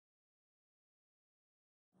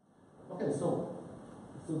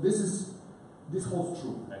so this holds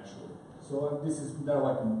true actually. So there are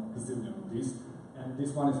like a gazillion of these, and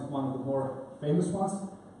this one is one of the more famous ones.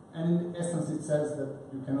 And in essence, it says that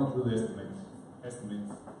you cannot really estimate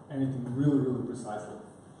anything really precisely.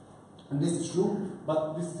 And this is true,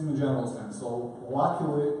 but this is in a general sense. So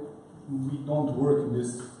luckily, we don't work in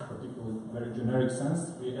this particular very generic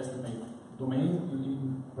sense. We estimate domains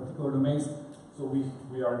in particular domains, so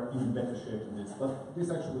we are in better shape than this. But this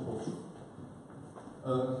actually holds true.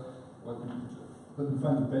 Let me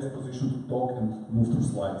find the best position to talk and move through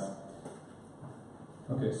slides.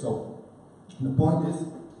 Okay, so the point is,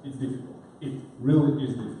 it's difficult. It really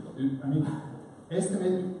is difficult.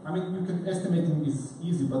 Estimating is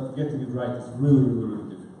easy, but getting it right is really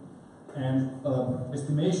difficult. And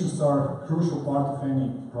estimations are a crucial part of any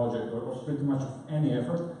project or pretty much of any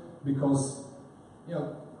effort, because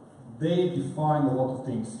they define a lot of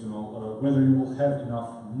things. Whether you will have enough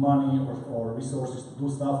money or resources to do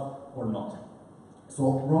stuff or not. So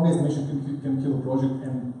wrong estimation can kill a project,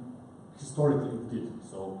 and historically it did.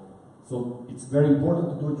 So it's very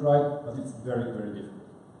important to do it right, but it's very difficult.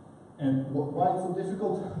 And why it's so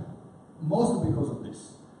difficult? Mostly because of this.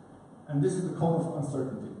 And this is the cone of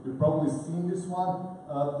uncertainty. You've probably seen this one.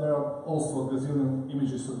 There are also a gazillion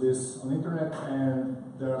images of this on the internet, and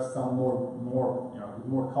there are some with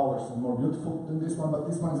more colors and more beautiful than this one, but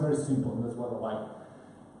this one is very simple, and that's what I like.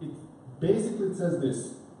 It says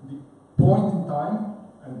this: the point in time,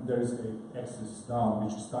 and there is a axis down,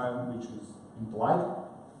 which is time, which is implied.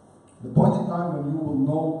 The point in time when you will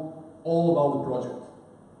know all about the project,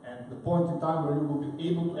 and the point in time where you will be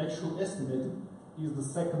able to actually estimate it is the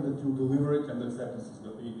second that you deliver it and the acceptance is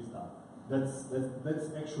done. That's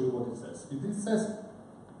actually what it says. It says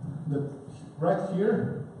that right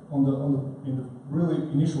here in the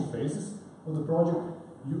really initial phases of the project,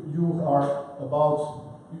 you will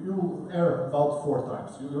err about 4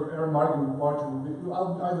 times. Your error margin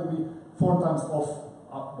will either be 4 times off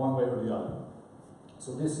one way or the other.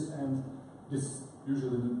 So this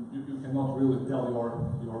usually you cannot really tell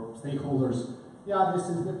your stakeholders, yeah,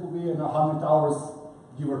 that will be in 100 hours,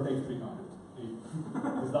 give or take 300.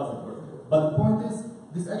 This doesn't work. But the point is,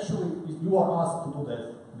 you are asked to do that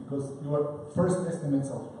because your first estimates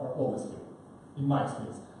are always clear, in my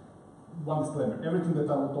experience. One disclaimer: everything that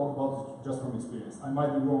I will talk about is just from experience. I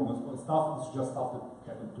might be wrong on stuff. It's just stuff that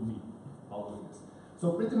happened to me while doing this.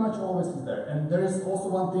 So pretty much always is there. And there is also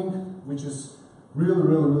one thing which is really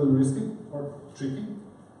risky or tricky,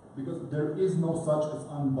 because there is no such as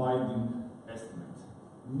unbinding estimate.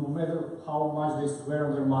 No matter how much they swear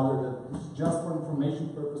on their mother that it's just for information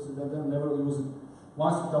purposes, that they'll never use it.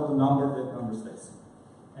 Once you tell the number, that number stays.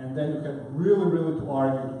 And then you have really to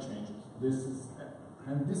argue to change it. This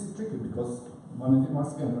is tricky because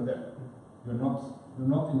once again you're there. You're not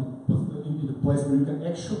in the place where you can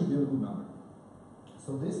actually give a good number.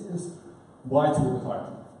 So this is why it's really hard.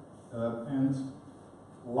 And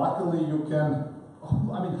luckily you can.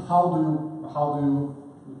 How do you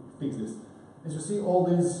fix this? As you see, all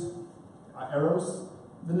these arrows,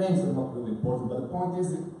 the names are not really important, but the point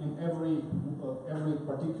is that in every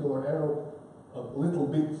particular arrow, a little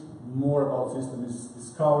bit more about system is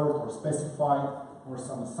discovered or specified, or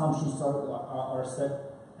some assumptions are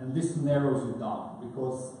set, and this narrows it down,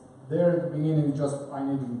 because there at the beginning just I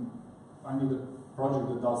need a project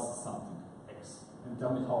that does something X, and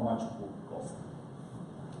tell me how much it will cost.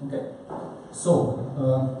 Okay, so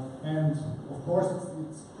and of course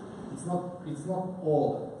it's not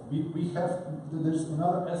all. We have, there's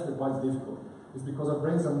another aspect why it's difficult. It's because our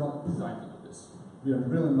brains are not designed to do this. We are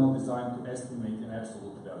really not designed to estimate in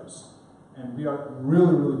absolute values, and we are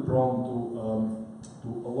really prone to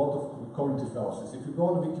a lot of cognitive fallacies. If you go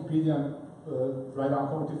on Wikipedia and write down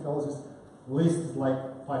cognitive fallacies, list is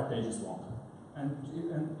like 5 pages long, and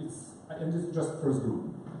it's just first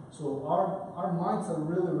group. So our minds are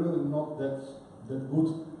really not that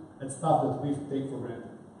good at stuff that we take for granted.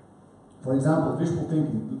 For example, visual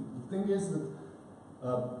thinking. The thing is that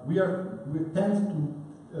we tend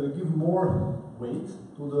to give more weight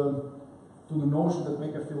to the notion that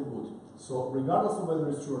make us feel good. So regardless of whether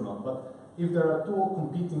it's true or not, but if there are 2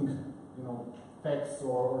 competing, facts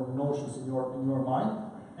or notions in your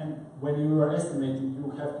mind, and when you are estimating,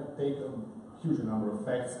 you have to take a huge number of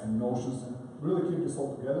facts and notions and really keep this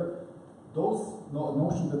all together. Those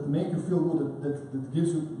notions that make you feel good, that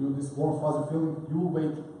gives you this warm fuzzy feeling, you will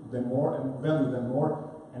weight them more and value them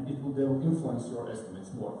more, and they will influence your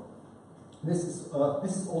estimates more. This is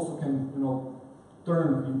also can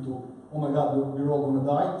turn into, oh my God, we're all going to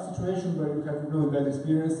die situation where you have a really bad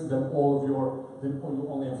experience, and then you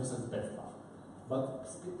only emphasize the bad stuff. but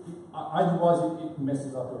otherwise it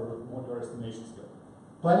messes up your estimation skill.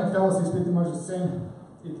 Planning fallacy is pretty much the same.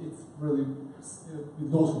 It's really,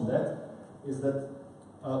 it goes from that, is that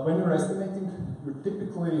when you're estimating, you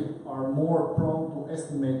typically are more prone to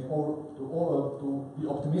estimate to be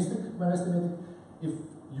optimistic when estimating if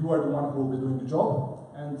you are the one who will be doing the job,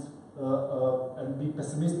 and be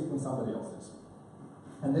pessimistic when somebody else is.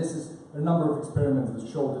 And this is a number of experiments that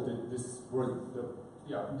show that the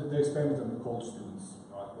experiments are called students,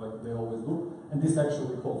 like they always do, and this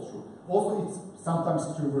actually holds true. Also, sometimes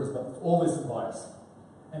it's reversed, but it's always a bias.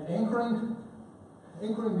 And anchoring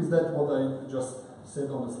is that what I just said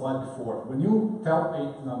on the slide before. When you tell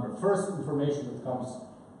a number, first information that comes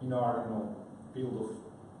in our field of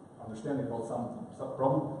understanding about some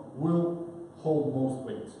problem will hold most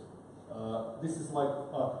weight. This is like,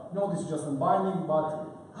 no, this is just unbinding, but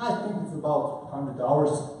I think it's about 100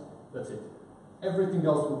 hours, that's it. Everything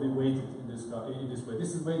else will be weighted in this way.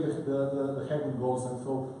 This is the way the heading goes, and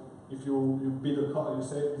so if you bid a car, you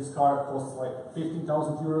say this car costs like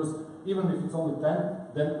 15,000 euros, even if it's only 10,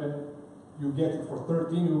 then when you get it for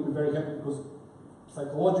 13, you will be very happy because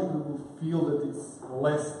psychologically you will feel that it's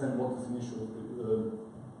less than what is initially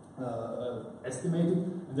estimated,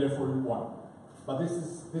 and therefore you won. But this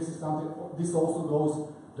is something. This also goes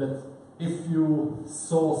that if you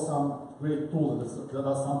saw some great tool that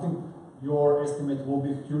does something, your estimate will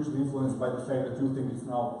be hugely influenced by the fact that you think it's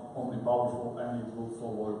now only powerful and it will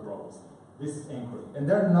solve all your problems. This is anchoring, and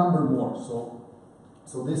there are a number more. So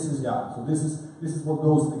this is what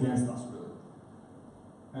goes against us really.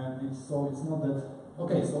 And it's not that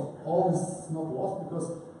okay. So all this is not lost because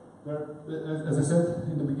there, as I said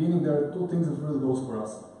in the beginning, there are two things that really goes for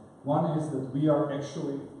us. One is that we are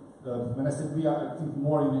actually, when I said we are, I think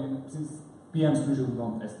more since PMs usually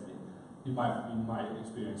don't estimate. In my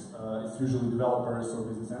experience, it's usually developers or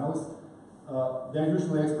business analysts. They're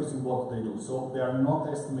usually experts in what they do, so they are not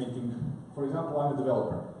estimating. For example, I'm a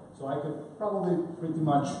developer, so I can probably pretty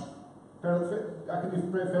much, I can be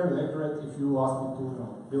fairly accurate if you ask me to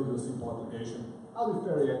build you a simple application. I'll be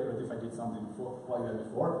very accurate if I did something like that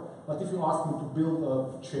before. But if you ask me to build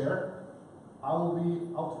a chair, I will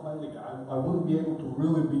be out of my league. I wouldn't be able to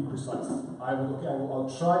really be precise. I'll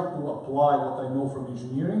try to apply what I know from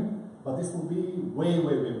engineering. But this will be way,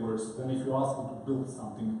 way, way worse than if you ask them to build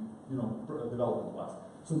something, development-wise.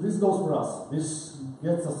 So this goes for us. This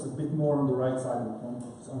gets us a bit more on the right side of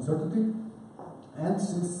uncertainty. And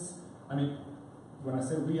since, when I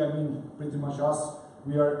say we, I mean pretty much us.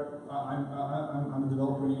 We are. I'm a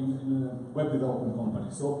developer in a web development company.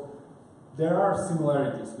 So there are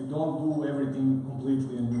similarities. We don't do everything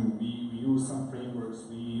completely new. We use some frameworks.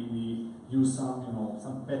 We use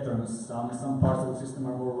some patterns. Some parts of the system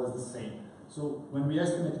are more or less the same. So when we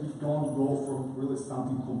estimate, we don't go from really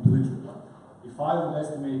something completely blank. If I would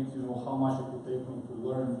estimate, how much it would take me to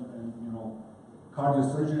learn and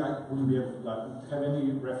cardiosurgery, I wouldn't be able to have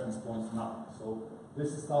any reference points now. So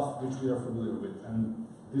this is stuff which we are familiar with, and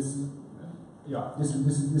this is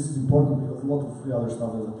important because a lot of the other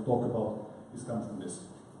stuff that I talk about is comes from this.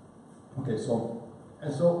 Okay,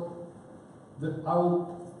 I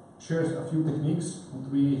will share a few techniques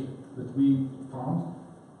that we found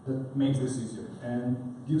that makes this easier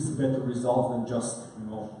and gives a better result than just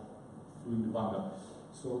doing the Vanga.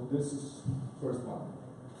 So this is first one.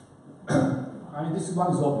 This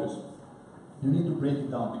one is obvious. You need to break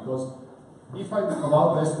it down because if I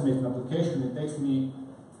about estimate an application, it takes me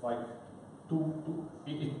like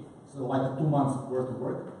it's like 2 months worth of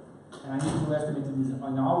work, and I need to estimate it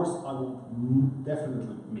in hours. I will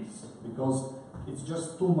definitely miss because it's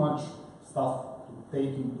just too much stuff to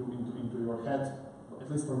take into your head, at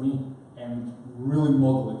least for me, and really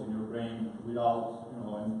model it in your brain without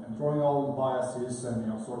and throwing all the biases and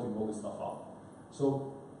sorting all this stuff out.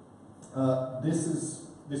 So this is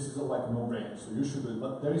like a no-brainer. So you should do it.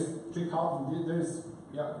 But there is trick out. There's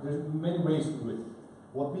many ways to do it.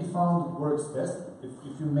 What we found works best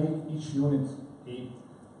if you make each unit a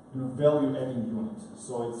value-adding unit.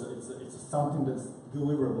 So it's something that's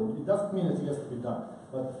deliverable. It doesn't mean that it has to be done,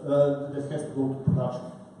 but that has to go to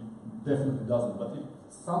production. It definitely doesn't. But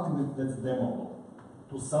it's something that's demoable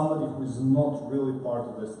to somebody who is not really part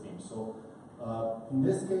of this team. So in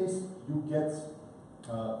this case, you get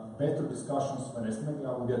better discussions when estimating.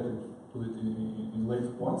 I will get to it in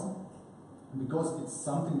later points, because it's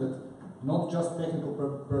something that not just technical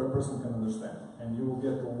person can understand, and you will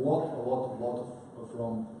get a lot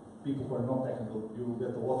from people who are not technical. You will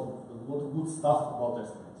get a lot of good stuff about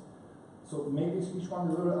estimates. So maybe each one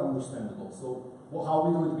is very understandable. So how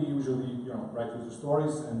we do it, we usually write user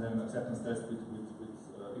stories and then acceptance tests with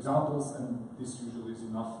examples, and this usually is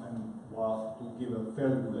enough and to give a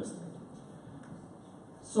fairly good estimate.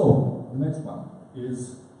 So the next one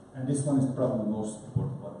is, and this one is probably the most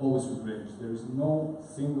important one, always with ranges. There is no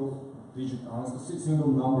single digit answer, single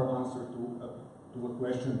number answer to a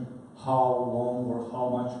question, how long or how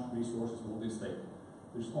much resources will this take.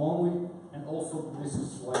 There's only, and also this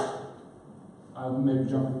is like, I will maybe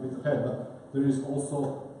jump a bit ahead, but there is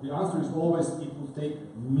also, the answer is always, it will take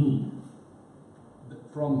me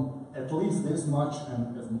from at least this much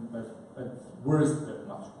and at worst that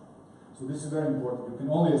much. So this is very important. You can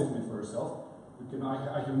only estimate for yourself. You can,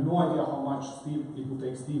 I have no idea how much it will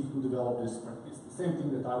take Steve to develop this. It's the same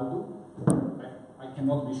thing that I will do. I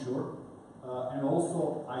cannot be sure. And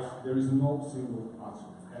also, there is no single answer.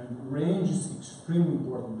 And range is extremely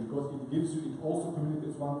important because it gives you, it also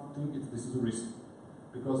communicates one thing, this is a risk.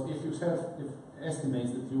 Because if you have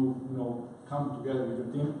estimates that you come together with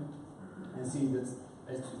your team and see that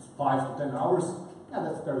it's 5 to 10 hours, yeah,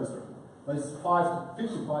 that's fairly certain. But it's 5 to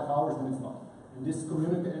 55 hours, then it's not. And this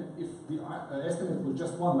if the estimate was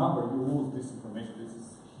just one number, you lose this information. This is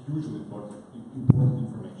hugely important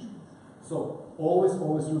information. So always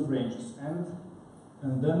use ranges, and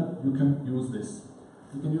then you can use this.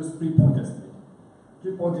 You can use 3-point estimate.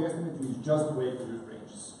 3-point estimate is just a way to use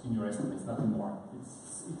ranges in your estimates, nothing more.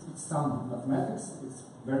 It's some mathematics. It's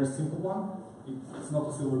a very simple one. It's not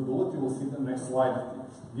a silver bullet. You will see the next slide.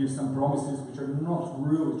 It gives some promises which are not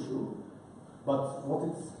really true. But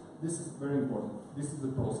this is very important. This is the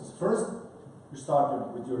process. First, you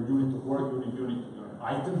start with your unit of work, your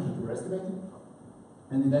item that you're estimating,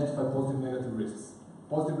 and identify positive and negative risks.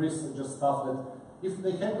 Positive risks are just stuff that, if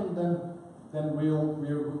they happen, then we'll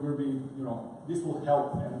be, this will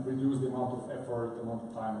help and reduce the amount of effort, the amount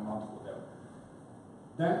of time, amount of whatever.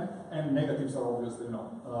 Then, and negatives are obviously,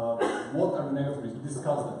 what are the negative risks?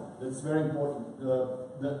 Discuss them. That's very important.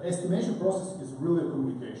 The estimation process is really a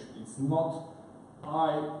communication. It's not,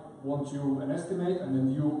 I want you an estimate and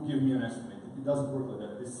then you give me an estimate. It doesn't work like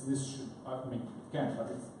that. This should, it can,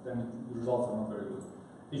 but then the results are not very good.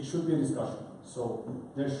 It should be a discussion. So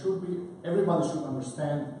there should be, everybody should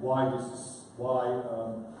understand why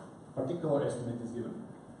particular estimate is given.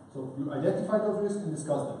 So you identify those risks and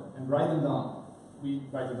discuss them and write them down. We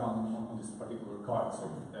write it down on this particular card.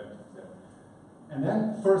 So and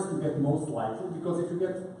then first you get most likely, because if you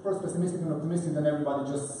get first pessimistic and optimistic, then everybody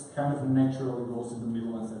just kind of naturally goes in the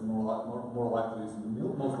middle and says more likely is in the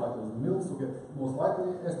middle, most likely is in the middle, so get most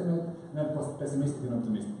likely estimate, and then pessimistic and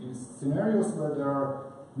optimistic. In scenarios where there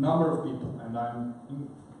are a number of people, and I'm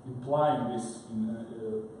implying this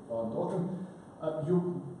while I'm talking,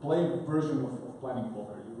 you play a version of planning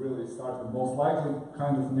poker. You really start with most likely,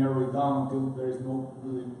 kind of narrow it down until there is no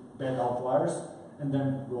really bad outliers, and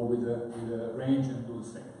then go with the range and do the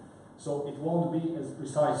same. So it won't be as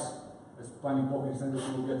precise as planning poker in the sense that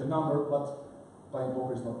you will get a number, but planning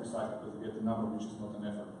poker is not precise because you get a number which is not an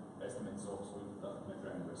effort estimate, so it doesn't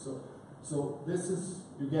matter anyway. So this is,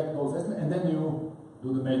 you get those estimates, and then you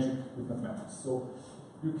do the magic with mathematics. So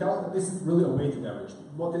you calculate, this is really a weighted average.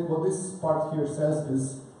 What this part here says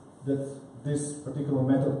is that this particular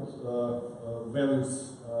method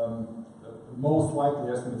values most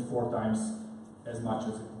likely estimate 4 times as much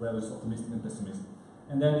as it values optimistic and pessimistic.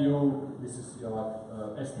 And then this is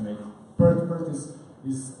estimate. PERT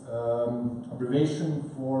is abbreviation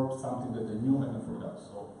for something that I knew and I forgot,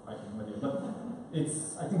 so I have no idea. But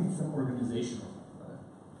I think it's an organization.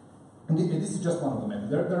 And this is just one of the methods.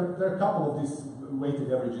 There are a couple of these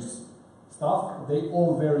weighted averages stuff. They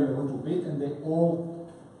all vary a little bit, and they're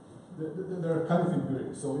kind of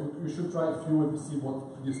empirical. So you should try a few and see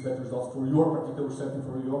what gives better results for your particular setting,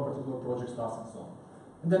 for your particular project task, and so on.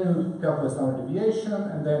 And then you calculate standard deviation,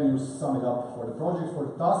 and then you sum it up for the project, for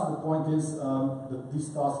the task. The point is that this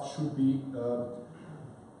task should be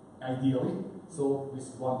ideally. So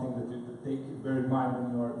this is one thing that you take very in mind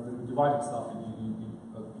when you're dividing stuff in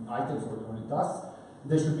items or in tasks.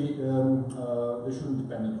 They should be they shouldn't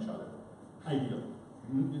depend on each other. Ideally.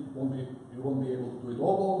 You won't be able to do it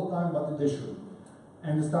all the time, but they should.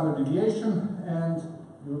 And the standard deviation, and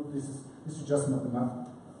this is just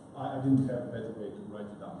mathematical. I didn't have a better way to write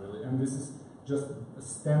it down, really. And this is just a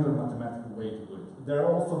standard mathematical way to do it. There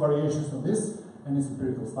are also variations on this, and it's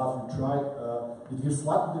empirical stuff. You try, it gives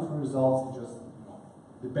slightly different results, just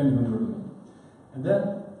depending on your domain. And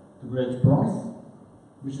then the great promise,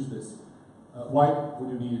 which is this. Why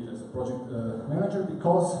would you need it as a project manager?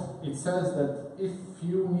 Because it says that if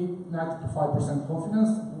you need 95% confidence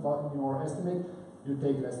in your estimate, you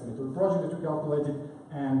take an estimate of the project that you calculated,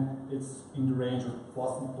 and it's in the range of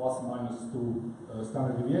plus and minus 2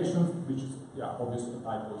 standard deviations, which is, obviously a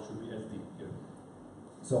typo, it should be SD here.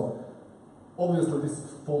 So obviously this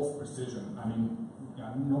is false precision. I mean,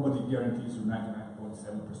 yeah, nobody guarantees you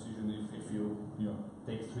 99.7 precision if you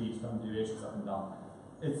take 3 standard deviations up and down.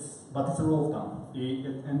 But it's a rule of thumb,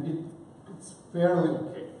 it's fairly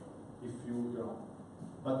okay if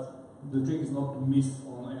but the trick is not to miss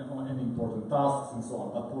on any important tasks and so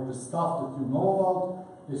on. But for the stuff that you know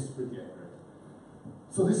about, this is pretty accurate.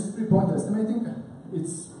 So this is 3-point estimating.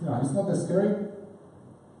 It's not as scary.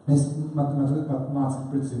 It's mathematically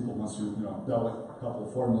pretty simple once you develop a couple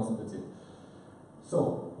of formulas and that's it.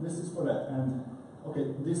 So this is for that. And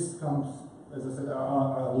okay, this comes, as I said,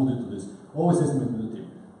 I alluded to this. Always estimate with the team.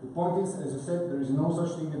 The point is, as I said, there is no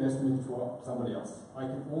such thing as estimate for somebody else. I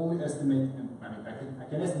can only estimate, I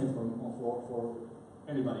can estimate for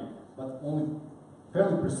anybody, but only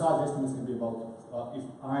fairly precise estimates can be about if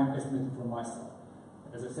I'm estimating for myself.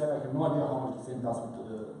 As I said, I have no idea how much the same task would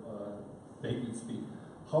take its speed.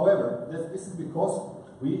 However, this is because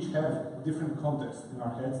we each have different context in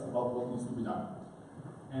our heads about what needs to be done.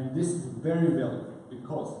 And this is very valuable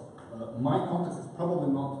because my context is probably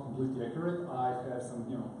not completely accurate. I have some,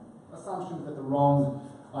 assumptions that are wrong.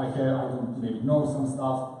 I don't maybe know some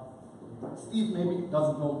stuff. Steve maybe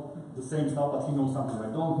doesn't know the same stuff, but he knows something I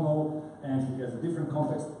don't know, and he has a different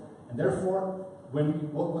context. And therefore,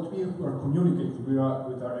 what we are communicating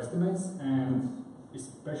with our estimates, and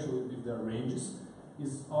especially if there are ranges,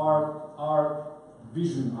 is our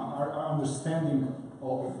vision, our understanding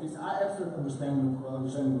of it's our abstract understanding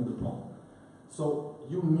of the problem. So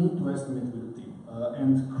you need to estimate with the team.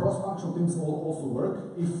 And cross-functional teams will also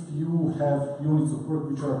work if you have units of work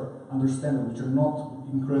which are understandable, which are not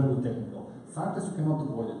incredibly technical. Sometimes you cannot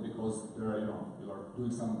avoid it because there are, you are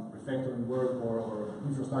doing some refactoring work or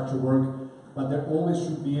infrastructure work, but there always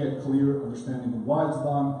should be a clear understanding of why it's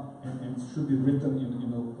done, and it should be written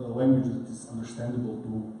in a language that is understandable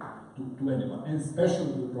to anyone, and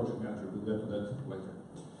especially to the project manager. We'll get to that later.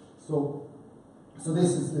 So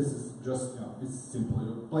this is just it's simple.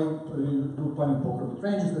 You do planning poker with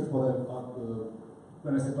ranges. That's what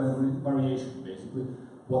when I say planning variation, basically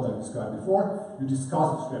what I described before. You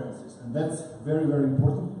discuss discrepancies, and that's very, very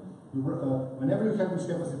important. Whenever you have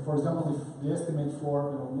discrepancy, for example, if the estimate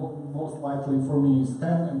for most likely for me is 10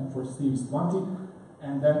 and for Steve is 20,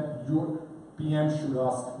 and then your PM should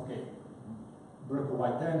ask, okay, Brko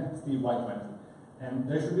why 10, Steve why 20, and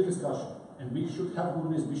there should be discussion. And we should have good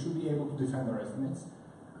reasons, we should be able to defend our estimates.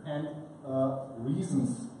 And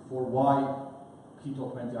reasons for why he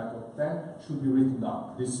thought 20, I thought 10 should be written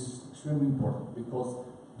down. This is extremely important because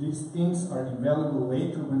these things are invaluable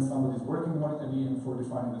later when somebody is working on it and for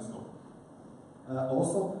defining the scope.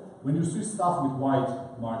 Also, when you see stuff with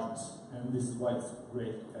wide margins, and this is why it's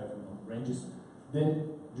great to have ranges, then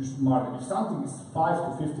just mark it. If something is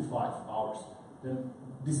 5 to 55 hours, then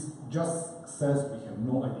this just says we have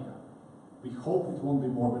no idea. We hope it won't be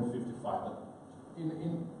more than 55, but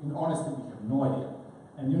in honesty, we have no idea.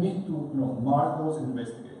 And you need to mark those and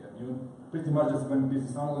investigate them. You pretty much that's when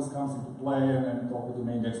business analyst comes into play and talk with the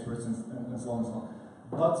main experts and so on and so on.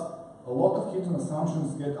 But a lot of hidden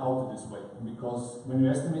assumptions get out of this way because when you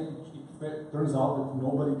estimate, it turns out that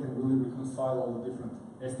nobody can really reconcile all the different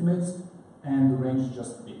estimates, and the range is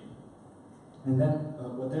just big. And then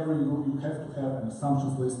whatever you do, you have to have an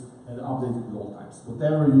assumptions list and update it at all times.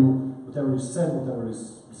 Whatever is said, whatever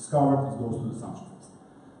is discovered, it goes to the assumptions list.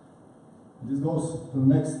 This goes to the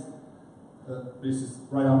next. This is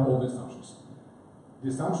write down all the assumptions. The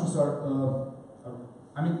assumptions are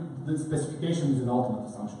I mean, the specification is an ultimate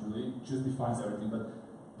assumption, really. It just defines everything. But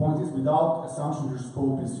point is, without assumption, your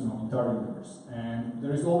scope is entire universe, and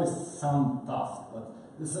there is always some task, but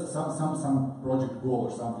some project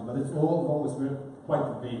goal or something. But it's always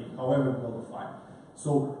quite vague, however well defined.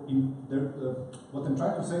 So what I'm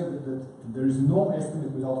trying to say is that there is no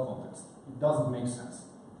estimate without context. It doesn't make sense.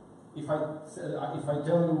 If I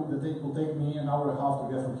tell you that it will take me an hour and a half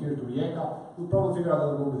to get from here to Rijeka, you'll probably figure out that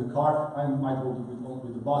I'll go with the car. I might go with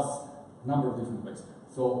the bus, a number of different ways.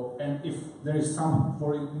 So, and if there is some,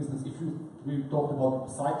 for instance, if we talked about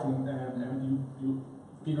cycling and you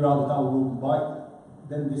figure out that I will go with bike,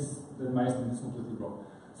 then my estimate is completely wrong.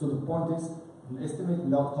 So the point is, an estimate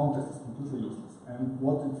without context is completely useless. And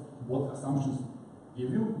what assumptions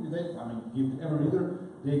give you? Give every reader,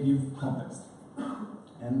 they give context.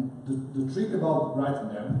 And the trick about writing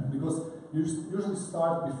them, because you usually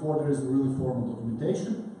start before there is a really formal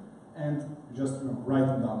documentation, and just write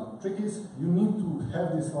them down. The trick is you need to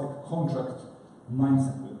have this contract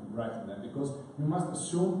mindset with writing them, because you must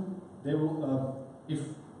assume they will,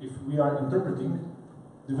 if we are interpreting,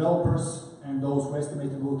 developers and those who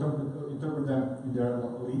estimate will interpret them in their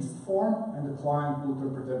least form, and the client will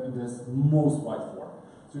interpret them in this most wide form.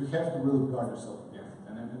 So you have to really guard yourself against it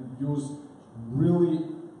and use really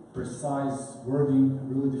precise wording,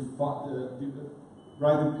 really I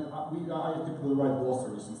typically write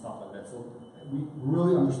glossaries and stuff like that. So we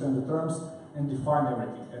really understand the terms and define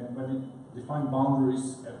everything. And when we define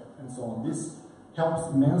boundaries and so on, this helps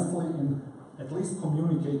immensely in at least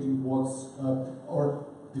communicating what's, or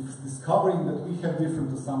discovering that we have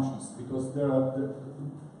different assumptions, because there are the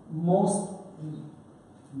most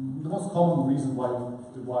common reason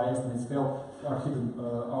why estimates fail are hidden,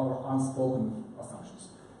 are unspoken assumptions.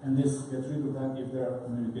 And this gets rid of them if they are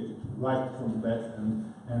communicated right from the bat and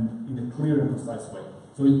in a clear and precise way.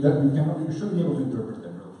 So you should be able to interpret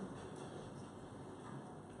them really.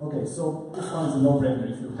 Okay, so this one is a no-brainer.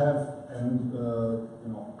 If you have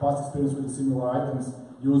past experience with similar items,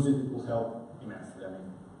 use it. It will help immensely. I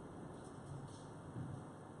mean,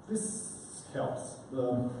 this helps.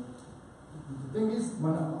 The thing is,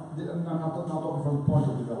 when I'm not talking from the point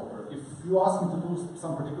of developer. If you ask me to do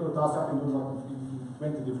some particular task, I can do it in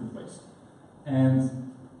 20 different ways. And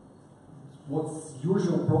what's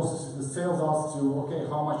usual process is the sales asks you, okay,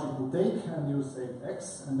 how much it will take, and you say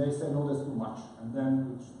X, and they say, no, that's too much. And then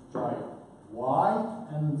you try Y,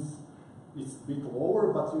 and it's a bit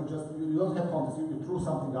lower, but you don't have context. You threw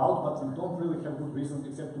something out, but you don't really have good reasons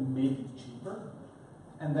except to make it cheaper.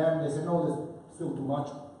 And then they say, no, that's still too much.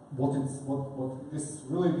 What this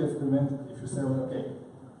really gets prevented if you say, okay,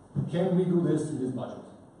 can we do this with this budget?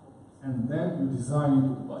 And then you design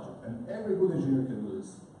into the budget. And every good engineer can do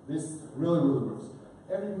this. This really, really works.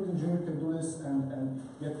 Every good engineer can do this and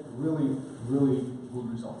get really, really good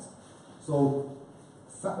results. So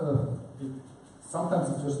sometimes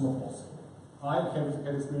it's just not possible. I have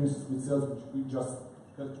had experiences with sales which we just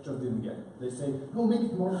didn't get. They say, no, make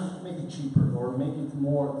it more, make it cheaper, or make it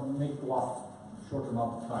last short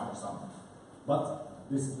amount of time or something. But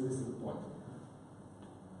this is the point.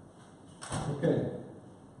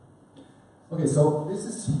 Okay, so this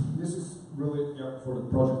is really for the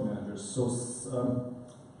project managers. So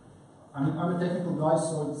I'm a technical guy,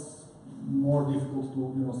 so it's more difficult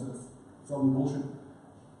to sell me bullshit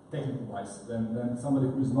technical wise than somebody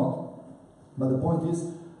who is not. But the point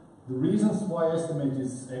is, the reasons why estimate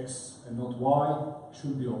is X and not Y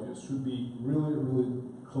should be obvious, should be really, really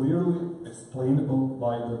clearly explainable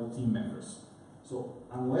by the team members. So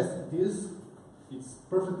unless it is, it's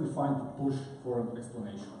perfectly fine to push for an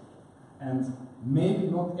explanation. And maybe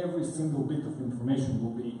not every single bit of information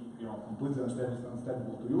will be completely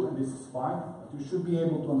understandable to you, and this is fine, but you should be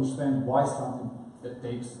able to understand why something that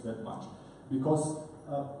takes that much. Because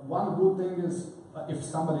one good thing is, if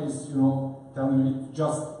somebody is telling you it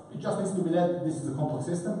just needs to be that, this is a complex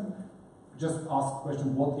system, just ask the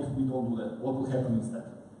question, what if we don't do that? What will happen instead?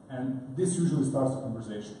 And this usually starts a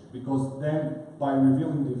conversation, because then by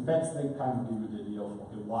revealing the effects, they kind of give you the idea of,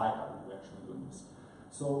 okay, why are we actually doing this?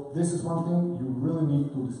 So this is one thing you really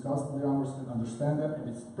need to discuss with the owners and understand that,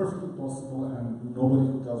 and it's perfectly possible, and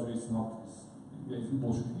nobody who tells you it's not is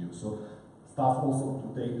bullshitting you. So staff also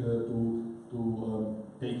to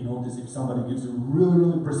take notice. If somebody gives you really,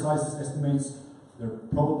 really precise estimates, they're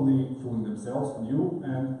probably fooling themselves and you,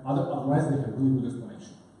 and otherwise they have really good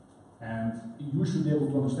explanation. And you should be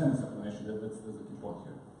able to understand this explanation. That's the key point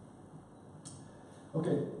here.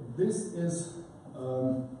 Okay, this is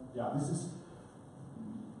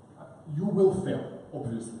you will fail,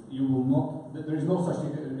 obviously. You will not, there is no such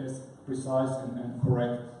thing as precise and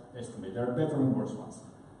correct estimate. There are better and worse ones.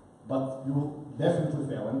 But you will definitely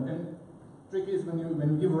fail. And the trick is when you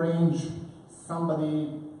give range,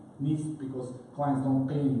 somebody needs, because clients don't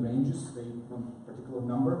pay in ranges, they want a particular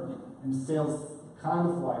number, and sales kind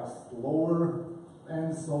of likes lower,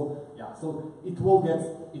 and so it will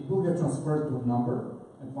get transferred to a number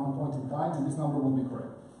at one point in time, and this number will be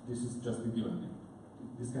correct. This is just a given.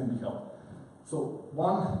 This can be helped. So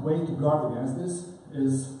one way to guard against this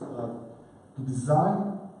is to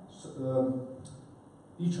design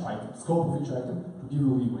each item, scope of each item, to give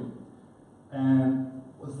you leeway. And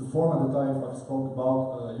what's the format that I've spoke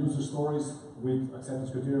about, user stories with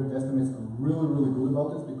acceptance criteria with estimates are really, really good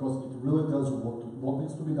about this, because it really tells you what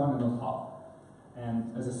needs to be done and not how.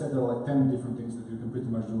 And as I said, there are like 10 different things that you can pretty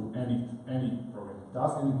much do any programming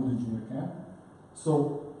task, any good engineer can.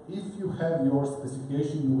 So if you have your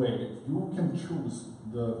specification in a way that you can choose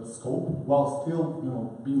the scope while still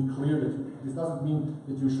being clear that this doesn't mean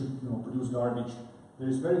that you should produce garbage. There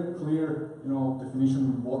is very clear definition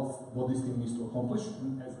of what this thing needs to accomplish,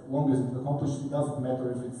 and as long as it's accomplished, it doesn't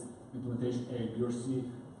matter if it's implementation A, B, or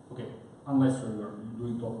C. Okay, unless you're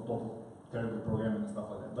doing total terrible programming and stuff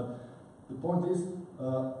like that. But the point is,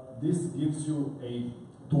 this gives you a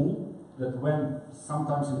tool that when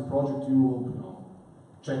sometimes in the project you will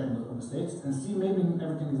check on the states and see maybe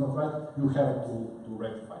everything is not right. You have to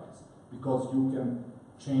rectify this because you can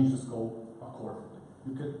change the scope accordingly.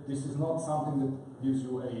 This is not something that gives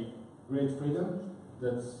you a great freedom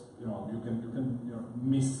that you can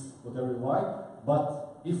miss whatever you like.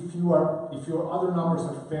 But if your other numbers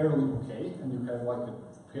are fairly okay and you have like a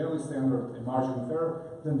fairly standard margin of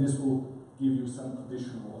error, then this will give you some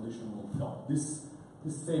additional help. This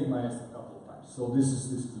saved my ass a couple of times. So this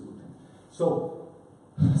is a good thing. So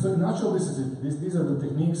in a nutshell, this is it. These are the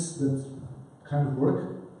techniques that kind of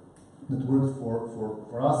work,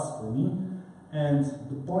 for us, for me. And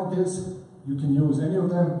the point is, you can use any of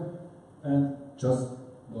them, and just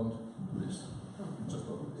don't do this. Just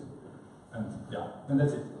don't do this. And yeah, and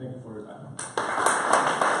that's it. Thank you for your time.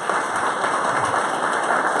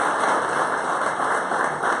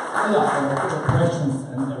 Questions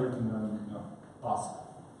and everything ask.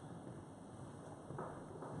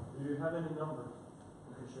 Do you have any numbers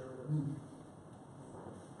you can share with us?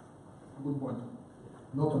 Good point.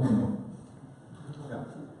 Not anymore. Yeah.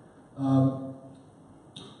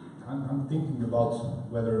 I'm thinking about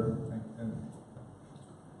whether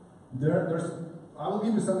I will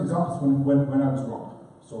give you some examples when I was wrong.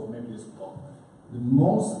 So maybe this will help. The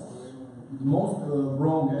most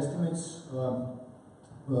wrong estimates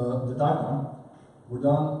that I've done were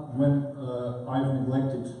done when I've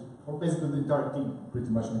neglected, or basically the entire team pretty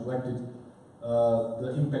much neglected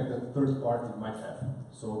the impact that third party might have.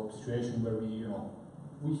 So a situation where we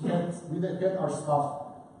had our stuff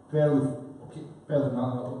fairly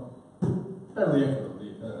accurately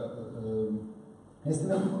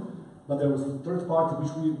estimated, but there was a third party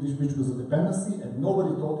which was a dependency, and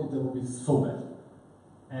nobody thought it would be so bad,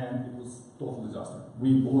 and it was total disaster.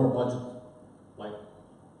 We blew our budget like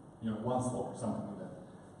once over, something like that.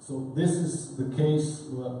 So this is the case.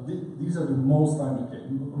 These are the most of the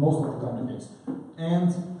time the case, and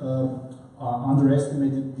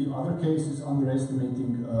underestimated. The other case is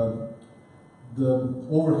underestimating the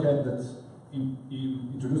overhead that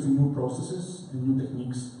introducing new processes and new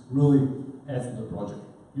techniques really adds to the project.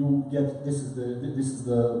 You get this is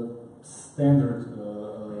the standard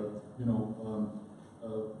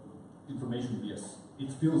information BS.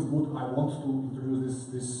 It feels good. I want to introduce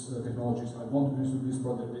these technologies. I want to use this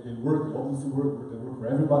product. They work. They obviously work. They work for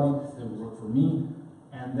everybody. They will work for me.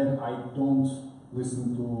 And then I don't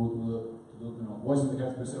listen to the voice of the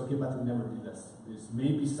head to say, okay, but we never did this.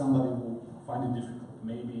 Maybe somebody will find it difficult.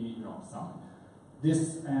 Maybe something.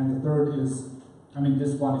 This and the third is,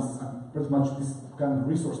 this one is pretty much this kind of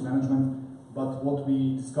resource management. But what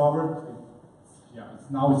we discovered,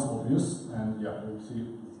 now it's obvious, and you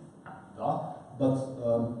see, But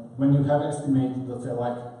when you have estimated, let's say,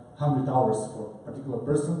 like 100 hours for a particular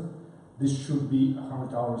person, this should be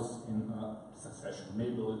 100 hours in succession,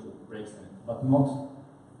 maybe a little breaks in it, but not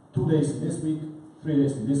 2 days in this week, 3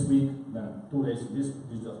 days in this week, then 2 days in this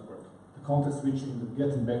doesn't work. The context switching, the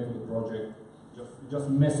getting back to the project, just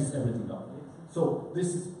messes everything up. So this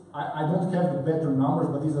is, I don't have the better numbers,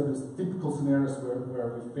 but these are the typical scenarios where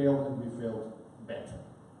we failed and we failed bad.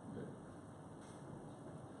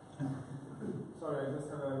 Sorry, I just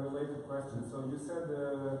have a related question. So you said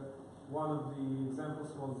one of the examples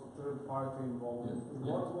was third party involvement.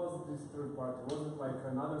 Yes. What was this third party? Was it like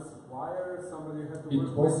another supplier? Somebody had to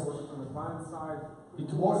work with? Was it on the client side?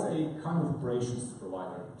 It was a kind of operations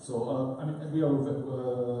provider. So we are a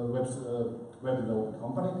web development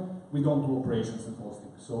company. We don't do operations and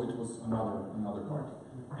hosting. So it was another party,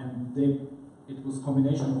 and it was a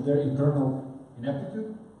combination of their internal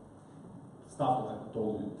ineptitude, stuff that I could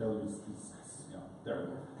tell you is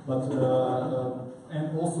terrible. But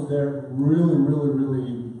and also their really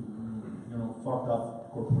fucked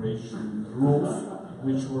up corporation rules,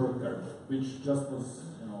 which were terrible, which just was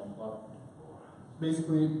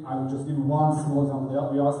basically I would just give one small example.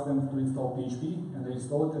 We asked them to install PHP, and they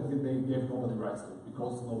installed it, and they gave nobody rights to it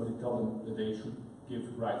because nobody told them that they should give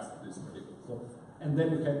rights to this particular. So, and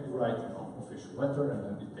then you have to write official letter, and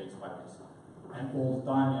then it takes 5 days, and all the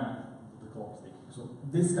time the clock is ticking. So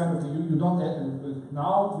this kind of thing, you don't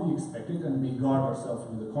now we expect it and we guard ourselves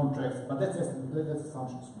with the contracts, but that's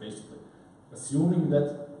assumptions basically, assuming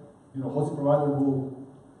that hosting provider will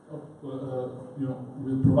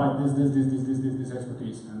provide this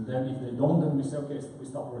expertise, and then if they don't, then we say okay, we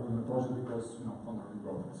stop working on the project because contract is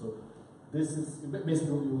broken. So this is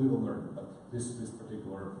basically you will learn, but this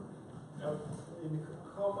particular. In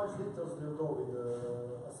how much details do you go with the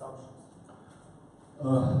assumptions?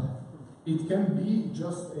 It can be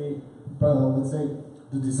just let's say,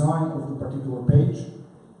 the design of the particular page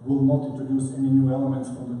will not introduce any new elements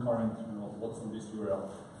from the current, what's on this URL.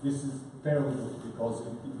 this is fairly good because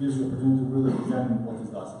it gives you opportunity to really examine what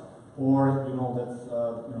it does. Or that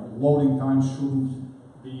loading time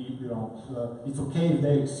shouldn't be it's okay if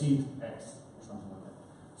they exceed X or something like that.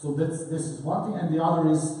 So this is one thing, and the other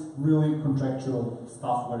is really contractual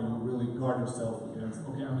stuff where you really guard yourself against.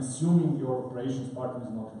 Okay, I'm assuming your operations partner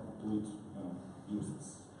is not a complete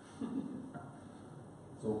useless.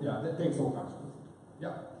 So yeah, that takes all kinds of things.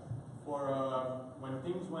 Yeah. For when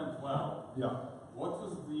things went well. Yeah. What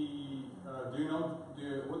was the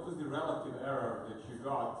what was the relative error that you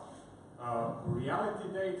got?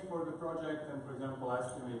 Reality date for the project and, for example,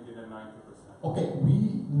 estimated at 90%. Okay,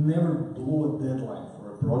 we never blew a deadline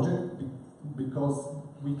for a project because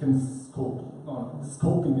we can scope. The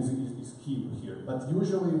scoping is key here. But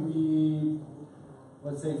usually we,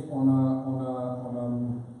 let's say, on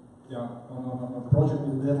a project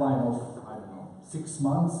with a deadline of 6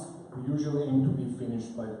 months, we usually aim to be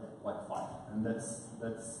finished by like 5, and that's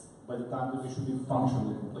by the time that we should be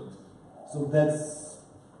functionally complete. So that's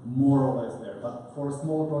more or less there, but for a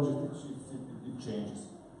smaller project it changes.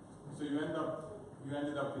 So you ended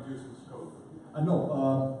up reducing scope?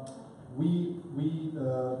 No, we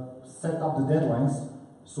set up the deadlines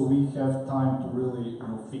so we have time to really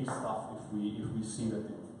fix stuff if we see that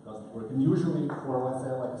it doesn't work. And usually for, let's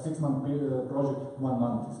say, like a 6-month project, 1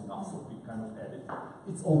 month is enough, so we kind of add it.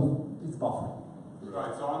 It's buffered.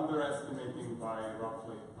 Right, so underestimating by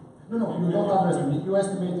roughly. No, you don't underestimate. You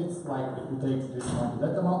estimate it's like it will take this amount to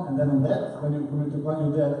that amount, and then on that, when you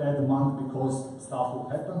add a month because stuff will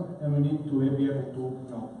happen, and we need to be able to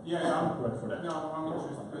correct for that. No, I'm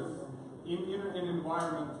interested because in an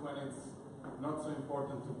environment when it's not so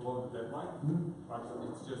important to blow the deadline, but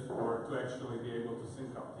it's just to actually be able to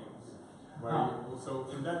sync up things. So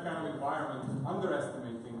in that kind of environment,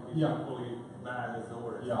 underestimating is equally bad as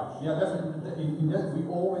overestimating. Yeah, definitely. In that, we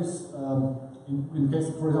always. In case,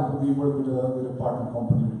 for example, we work with a partner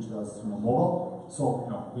company which does mobile, so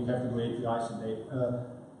we have to do APIs and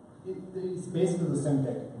it's basically the same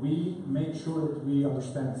technique. We make sure that we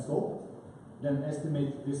understand the scope, then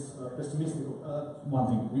estimate this pessimistic. One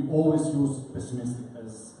thing we always use pessimistic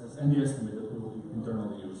as any estimate that we will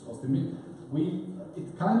internally use. It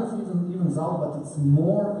kind of evens out, but it's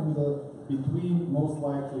more in the between most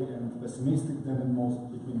likely and pessimistic than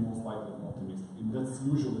between most likely and optimistic. And that's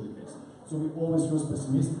usually the case. So we always use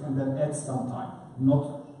pessimistic and then add some time,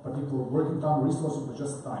 not particular working time or resources, but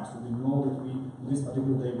just time. So we know that this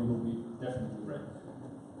particular day we will be definitely ready.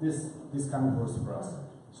 This kind of works for us.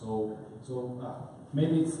 So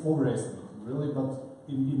maybe it's overestimated, really, but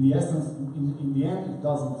in the essence, in the end, it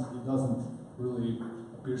doesn't really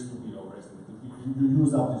appears to be overestimated. You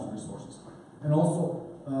use up these resources, and also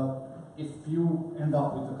if you end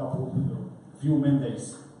up with a few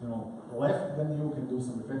mandates, left, then you can do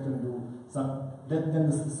some refactor and do some. Then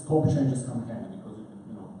the scope changes come handy because you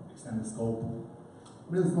can extend the scope.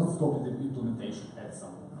 Really, it's not scope; it's the implementation. Add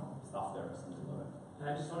some stuff there, something like that. And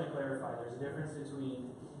I just want to clarify: there's a difference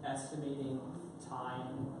between estimating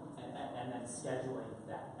time and then scheduling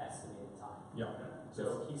that estimated time. Yeah.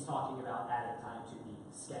 So he's talking about added time to the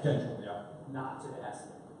schedule, not to the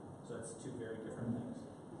estimate. So it's two very different things.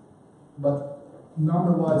 But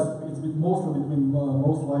number-wise, it's mostly between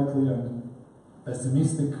most likely and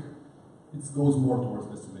pessimistic. It goes more towards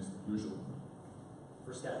pessimistic usually.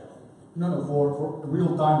 For scheduling? No, for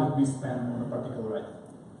real time that we spend on a particular item.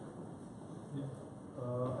 Yeah.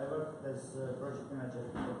 I worked as a project manager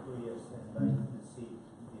for 2 years, and I didn't see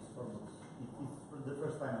these formulas. It's the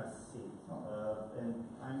first time I see it. And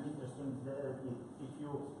I'm interested in if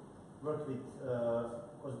you work with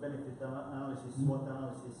cost-benefit analysis, SWOT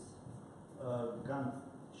analysis, Gantt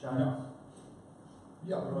chart.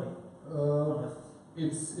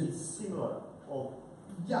 It's similar.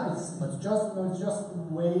 It's just a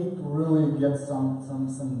way to really get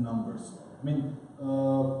some numbers. I mean,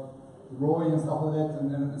 ROI and stuff like that,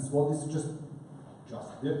 and SWOT is just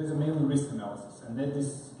there's a mainly risk analysis, and that this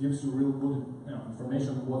gives you real good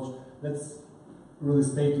information on that's really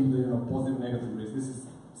stating the positive, negative risk. This is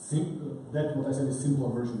that what I said is simpler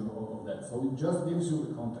version of that. So it just gives you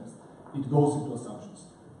the context. It goes into assumptions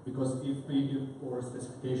because or a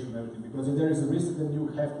specification and everything. Because if there is a risk, then you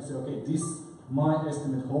have to say, okay, my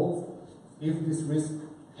estimate holds. If this risk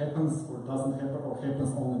happens or doesn't happen, or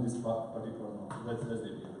happens only this particular amount. That's the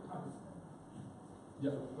idea of the time.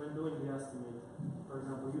 Yeah. When doing the estimate, for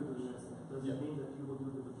example, you do the estimate. Does it mean that you will do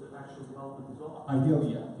the actual development as well?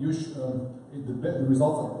 Ideally, yeah. The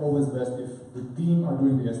results are always best if the team are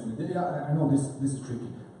doing the estimate. I know this is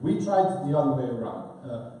tricky. We tried the other way around.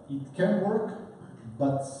 It can work,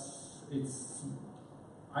 but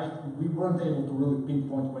we weren't able to really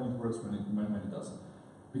pinpoint when it works, when it doesn't.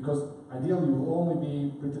 because ideally you will only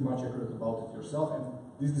be pretty much accurate about it yourself, and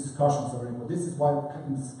these discussions are important. This is why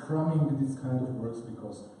in scrumming this kind of works,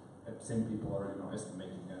 because the same people are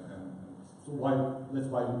estimating, and so that's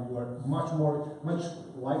why you are much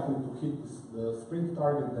likely to hit the sprint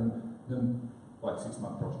target than like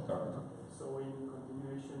 6-month project target. So in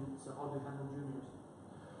continuation, so how do you handle juniors?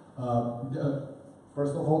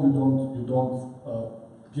 First of all, you don't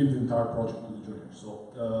give the entire project to the juniors.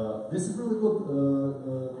 So this is really good.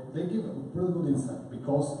 They give really good insight,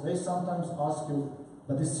 because they sometimes ask you,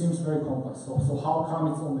 but this seems very complex. So how come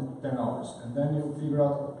it's only 10 hours? And then you figure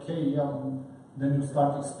out, okay, yeah. Then you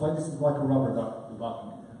start explaining. This is like a rubber duck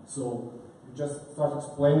debugging. So you just start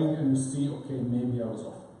explaining, and you see, okay, maybe I was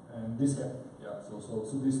off. And this can, yeah. So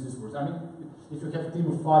this works. I mean, if you have a team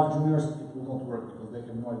of 5 juniors, it will not work because they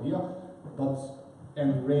have no idea.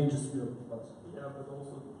 And ranges will. But yeah, but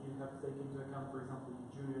also you have to take into account, for example, the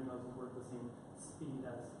junior doesn't work the same speed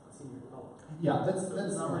as a senior developer. Yeah, that's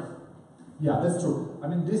yeah, that's true. I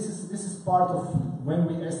mean, this is part of when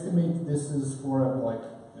we estimate. This is for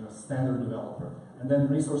standard developer, and then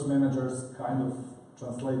resource managers kind of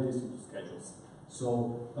translate this into schedules. So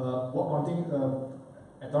one thing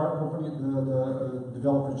at our company, the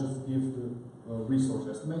developers just give the resource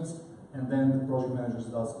estimates, and then the project managers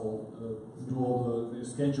do all the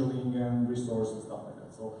scheduling and resource and stuff like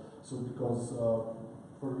that. So because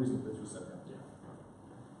for the reason that you said.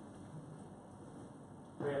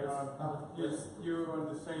 Yes, you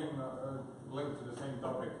are the same link to the same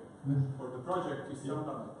topic. For the project, you sum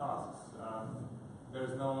up the tasks.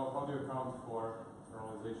 There's no, how do you account for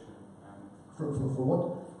parallelization and for what?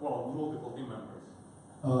 Well, multiple team members.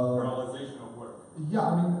 Parallelization of work. Yeah,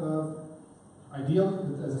 I mean,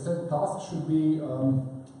 ideally, as I said, tasks should be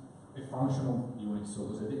a functional unit, so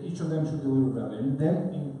to say. Each of them should deliver value, and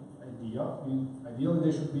then ideally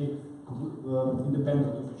they should be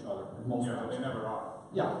independent of each other. Most yeah, they never are.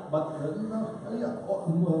 Yeah, but they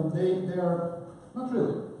are not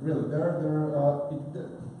really.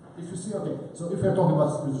 If you see, okay, so if we are talking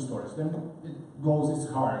about user stories, then it's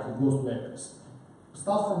higher. It goes to epics.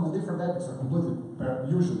 Stuff from the different epics are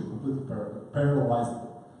usually completely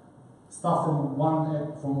parallelizable. Stuff from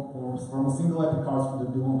from a single epic cards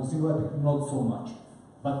that belong to a single epic, not so much.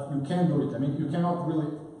 But you can do it. I mean, you cannot really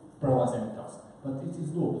parallelize any task, but it is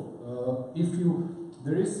doable.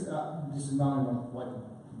 There is this is now like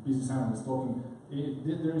business analyst talking.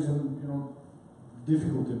 There is a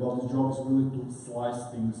difficulty about this job is really to slice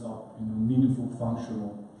things up in meaningful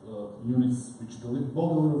functional units, which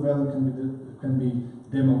both deliver value can be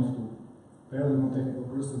demoed to fairly non-technical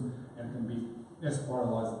person and can be as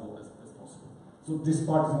parallelizable as possible. So this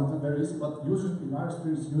part is not very easy, but in our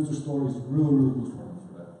experience, user story is really good for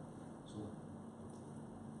that. So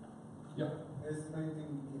yeah.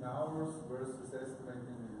 Estimating in hours versus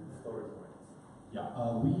estimating in story points. Yeah,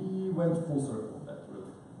 we went full circle on that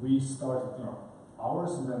really. We started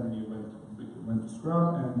hours, and then we went to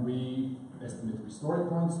Scrum, and we estimated with story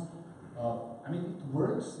points. I mean, it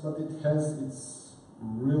works, but it's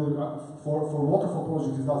really for waterfall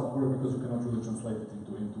projects it doesn't work because you cannot really translate it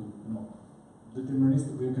into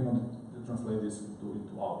deterministically. You cannot translate this into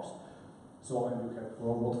hours. So, and you have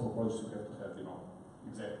for waterfall projects you have to have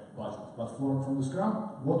exact budget. But from the Scrum,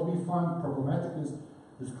 what we find problematic is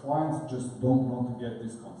clients just don't want to get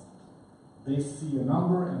this concept. They see a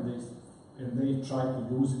number and they try to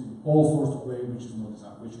use it in all sorts of ways which is not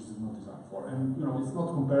designed for. And it's not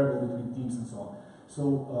comparable between teams and so on. So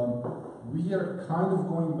we are kind of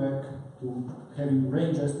going back to having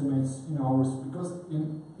range estimates in hours, because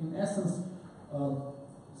in essence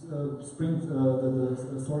sprint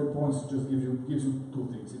the story points just gives you two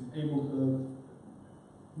things. It's able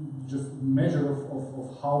just measure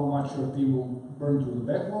of how much your team will burn through the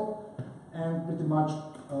backlog, and pretty much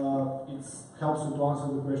it helps you to answer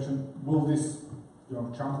the question: will this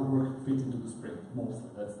chunk of work fit into the sprint? Mostly,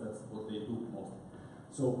 that's what they do mostly.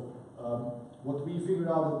 So what we figured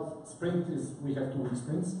out that sprint is we have 2-week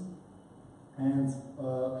sprints, and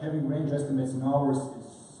having range estimates in hours is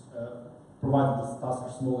provided the tasks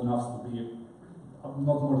are small enough to be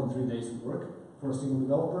not more than 3 days of work for a single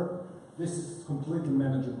developer. This is completely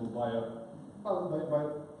manageable by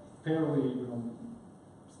fairly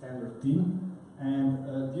standard team,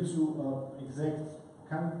 and gives you exact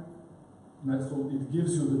so it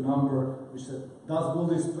gives you the number which says will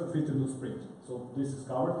this fit into sprint. So this is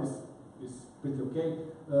covered. This is pretty okay.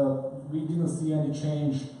 We didn't see any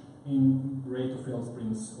change in rate of failed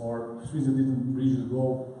sprints, or sprints that didn't reach the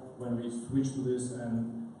goal when we switched to this,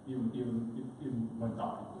 and even went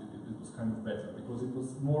up. It was kind of better because it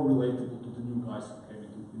was more relatable to the new guys who came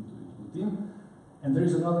into the team. And there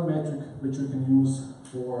is another metric which we can use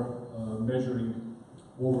for measuring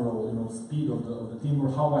overall, speed of the team or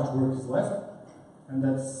how much work is left, and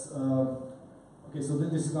that's okay. So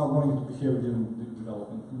this is now going to behavior-driven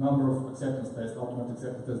development. Number of acceptance tests, automatic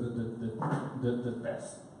acceptance tests that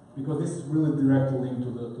pass, because this is really directly linked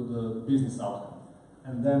to the business outcome,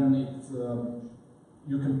 and then it's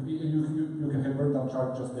you can have burn down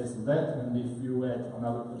chart just based on that, and if you add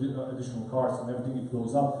another additional cards and everything, it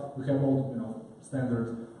goes up. You have all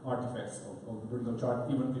standard artifacts of the burn down chart,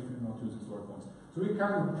 even if you're not using story points. So we're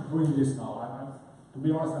kind of doing this now. To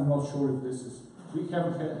be honest, I'm not sure if this is. We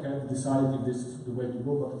haven't had decided if this is the way to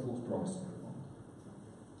go, but it looks promising.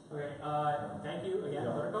 Okay. Thank you again,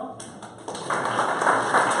 Brko.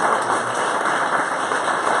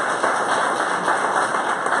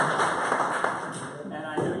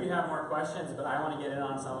 Questions, but I want to get in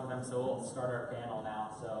on some of them, so we'll start our panel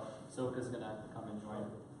now. So Soka's going to come and join.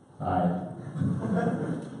 Hi.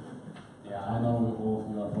 Yeah, I know all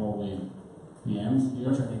of you are probably PMs here.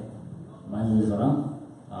 What's your name? My name is Zoran.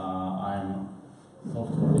 I'm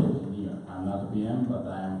software engineer. I'm not a PM, but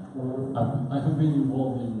I have been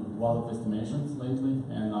involved in a lot of estimations lately,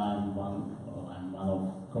 and I'm one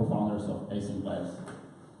of co-founders of Async Labs,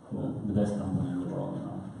 the best company in the world,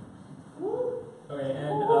 Okay,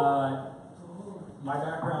 and my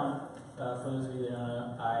background, for those of you that don't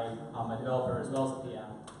know, I'm a developer as well as a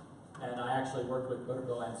PM, and I actually worked with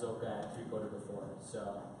Brko and Zoka at Trikoder before.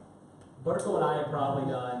 So Brko and I have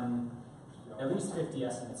probably done at least 50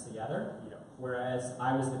 estimates together, whereas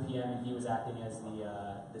I was the PM and he was acting as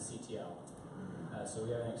the CTO. So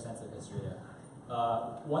we have an extensive history there.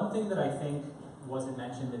 One thing that I think wasn't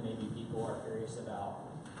mentioned that maybe people are curious about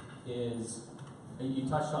is, you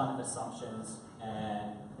touched on assumptions,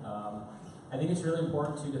 and I think it's really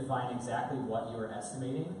important to define exactly what you are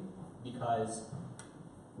estimating, because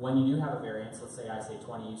when you do have a variance, let's say I say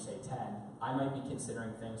 20, you say 10, I might be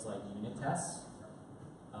considering things like unit tests.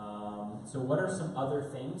 So what are some other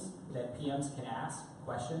things that PMs can ask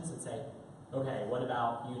questions and say, okay, what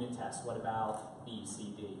about unit tests? What about B,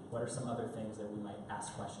 C, D? What are some other things that we might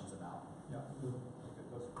ask questions about? Yeah.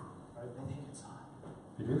 I think it's on.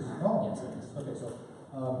 It is? Oh, yes, it is. Okay,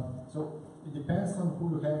 so it depends on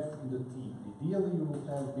who you have in the team. Ideally, you will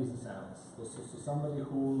have business analysts. So somebody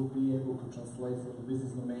who will be able to translate from the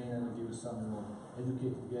business domain and give you some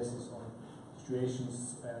educated guesses on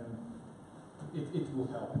situations, and it will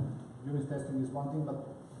help. Unit testing is one thing,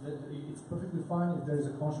 but it's perfectly fine if there is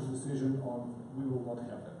a conscious decision on we will not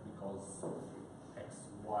have that because X,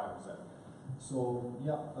 Y, or Z. So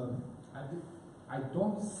yeah, I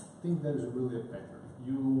don't think there is really a pattern.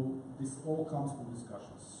 This all comes from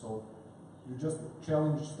discussions. So you just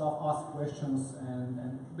challenge stuff, ask questions,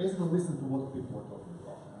 and basically listen to what people are talking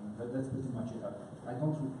about. And that's pretty much it. I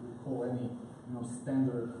don't recall any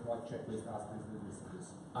standard like checklist, ask this.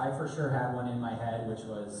 I for sure had one in my head, which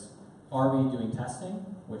was, are we doing testing?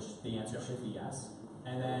 Which the answer should be yes.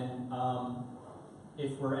 And then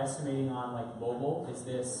if we're estimating on like mobile, is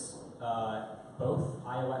this both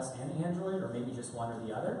iOS and Android, or maybe just one or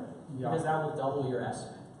the other? Yeah. Because that will double your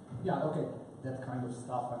estimate. Yeah, okay. That kind of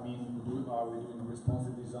stuff. I mean, are we doing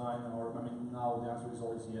responsive design, or now the answer is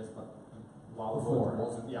always yes, but before it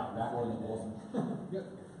wasn't. Yeah, before it wasn't. Yeah,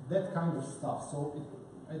 that kind of stuff. So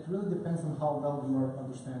it really depends on how well you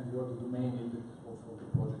understand the domain of the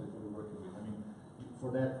project that you're working with. I mean,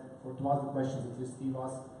 to ask the questions that Steve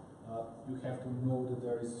asked, you have to know that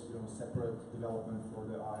there is separate development for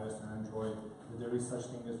the iOS and Android, that there is such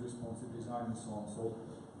thing as responsive design and so on. So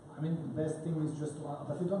I mean, the best thing is just to,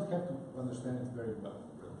 but you don't have to understand it very well.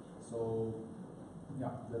 So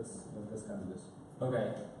yeah, that's kind of this.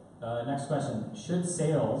 Okay. Next question: should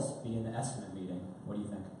sales be in the estimate meeting? What do you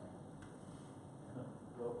think?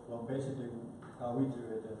 Well, basically, how we do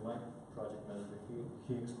it, my project manager,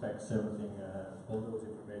 he expects everything, all those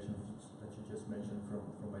information that you just mentioned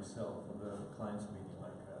from myself, from the client's meeting,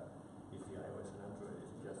 like is the iOS and Android,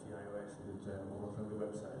 is it just the iOS, is it more from the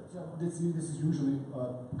website? Yeah, this is usually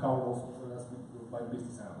covered also by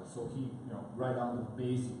business analysts. So he, write down the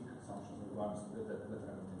basic assumptions and requirements, that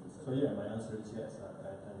kind of thing. So yeah, my answer is yes.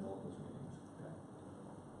 I attend all those meetings.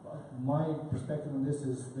 Okay. My perspective on this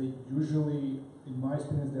is they usually, in my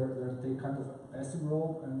experience, they kind of passive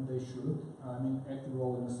role, and they should. I mean, active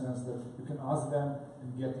role in the sense that you can ask them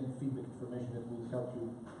and get feedback information that will help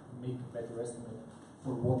you make a better estimate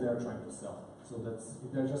for what they are trying to sell. So that's,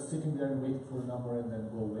 if they're just sitting there and waiting for a number and then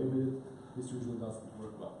go away with it, this usually doesn't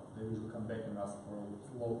work well. They usually come back and ask for a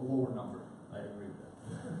lower number. I agree with that.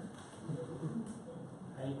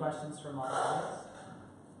 Any questions from our audience?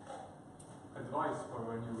 Advice for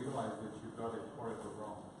when you realize that you got it horribly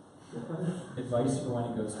wrong. Advice for when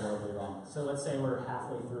it goes horribly wrong. So let's say we're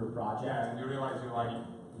halfway through a project. Yeah, and you realize you're like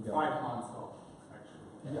You go. 5 months off,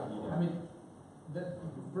 actually. Yeah, I mean,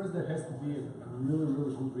 first there has to be a really,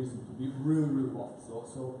 really good reason to be really, really off.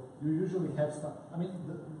 So you usually have stuff. I mean,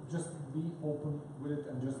 just be open with it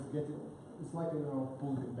and just get it. It's like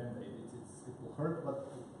pulling a band-aid. It will hurt,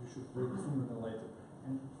 but you should break sooner than later.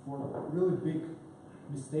 And for really big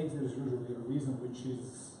mistakes, there's usually a reason which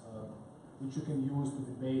you can use to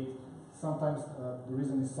debate. Sometimes the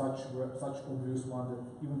reason is such obvious one that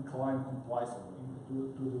even client complies to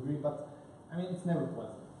a degree, but I mean it's never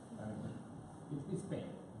pleasant. I mean, it's pain.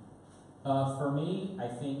 For me, I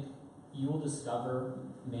think you will discover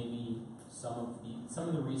maybe some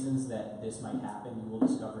of the reasons that this might happen. You will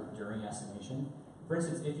discover during estimation. For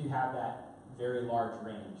instance, if you have that very large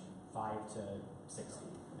range, 5 to 60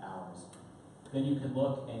 hours, then you can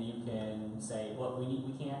look and you can say, look,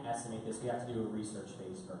 we can't estimate this. We have to do a research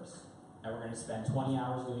phase first. And we're going to spend 20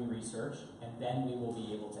 hours doing research, and then we will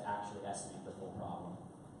be able to actually estimate the full problem.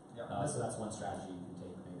 Yeah. So that's one strategy you can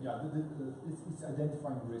take. Maybe. Yeah, it's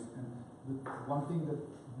identifying risk, and the one thing that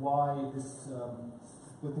why this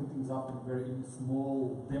splitting things up in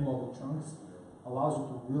small demo chunks allows you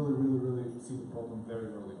to really see the problem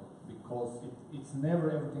very early on, because it's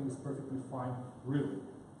never everything is perfectly fine, really,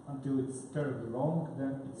 until it's terribly wrong.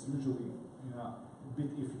 Then it's usually a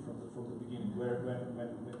bit iffy from the beginning, when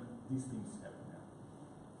these things happen.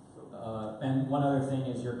 And one other thing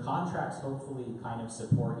is your contracts hopefully kind of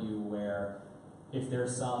support you where if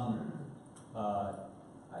there's some,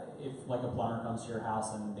 if like a plumber comes to your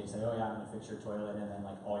house and they say, oh yeah, I'm going to fix your toilet, and then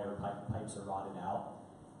like all your pipes are rotted out,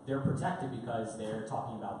 they're protected because they're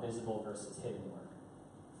talking about visible versus hidden work.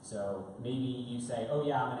 So maybe you say, oh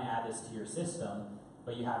yeah, I'm going to add this to your system,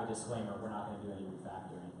 but you have a disclaimer, we're not going to do any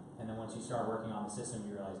refactoring. And then once you start working on the system,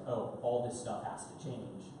 you realize, oh, all this stuff has to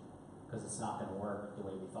change because it's not going to work the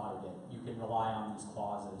way we thought it did. You can rely on these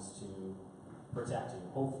clauses to protect you,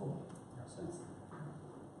 hopefully. So,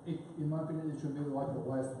 in my opinion, it should be like the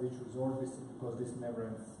last ditch resort, because this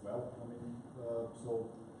never ends well. I mean,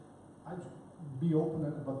 so I'd be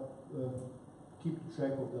open, but keep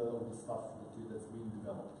track of the stuff that's being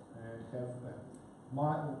developed, and have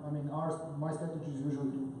my strategy is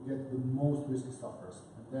usually to get the most risky stuff first,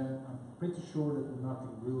 and then I'm pretty sure that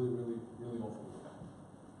nothing really awful will happen.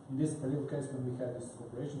 In this particular case, when we had this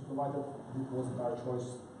cooperation provider, it wasn't our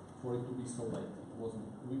choice for it to be so late. It wasn't.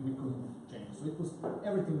 We couldn't change. So it was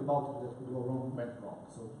everything about it that could go wrong went wrong.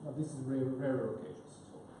 So this is rare occasions.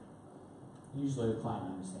 So usually the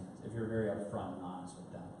client understands if you're very upfront and honest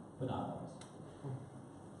with them, but not always.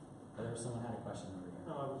 But someone had a question over here.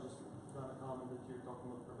 No, I was just going to comment that you're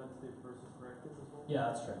talking about preventative versus corrective as well.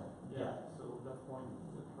 Yeah, that's true. Yeah. So at that point,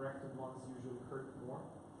 the corrective ones usually hurt more.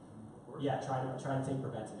 Yeah, try to take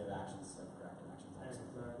preventative actions instead of corrective actions.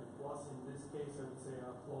 Exactly. Plus, in this case, I would say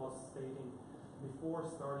a clause stating before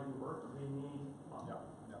starting work, we need.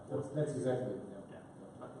 That's exactly it. That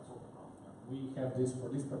will solve the problem. We have this for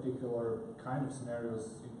this particular kind of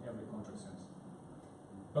scenarios in every contract sense.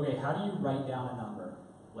 Okay, how do you write down a number?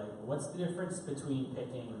 Like, what's the difference between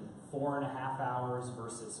picking 4.5 hours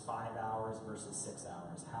versus 5 hours versus 6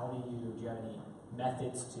 hours? Do you have any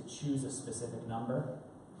methods to choose a specific number?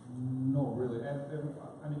 No, really.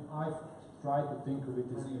 I mean, I've tried to think of it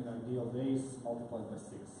as in ideal days multiplied by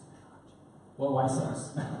 6. Well, why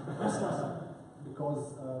 6?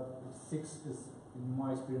 Because 6 is, in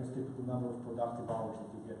my experience, typical number of productive hours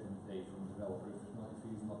that you get in a day from a developer if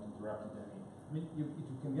he's not interrupted any. I mean, you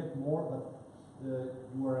can get more, but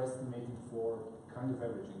you are estimating for kind of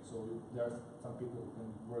averaging. So there are some people who can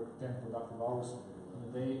work 10 productive hours in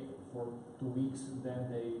a day for 2 weeks, and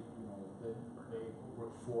then they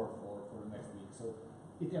work 4 for the next week. So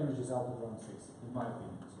it averages out around 6, in my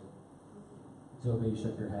opinion. So you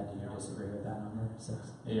shook your head. Do you disagree with that number? 6?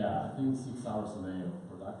 Yeah, I think 6 hours a day of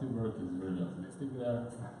productive work is really optimistic there.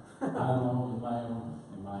 I don't know,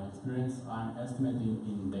 in my experience, I'm estimating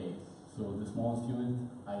in days. So the smallest unit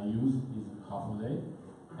I use is half a day,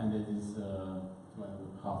 and it is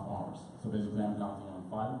 12.5 hours. So basically I'm counting on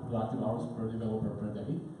 5 productive hours per developer per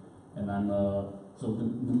day, and I'm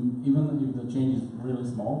even if the change is really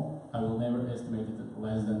small, I will never estimate it at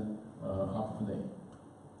less than half of a day.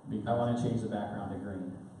 I want to change the background to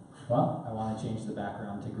green. What? I want to change the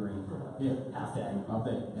background to green. Yeah, half day. Half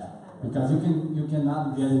day, yeah. Because you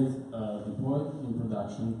cannot get it deployed in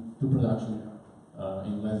production in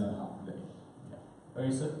less than half a day. Yeah.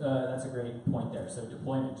 Okay, so that's a great point there. So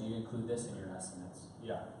deployment, do you include this in your estimates?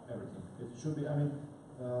 Yeah, everything. It should be. I mean,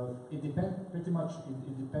 It depends pretty much.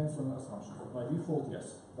 It depends on the assumption. By default,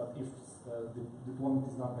 yes. But if the deployment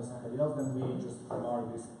is done by somebody else, then we just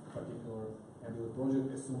mark this particular Antolović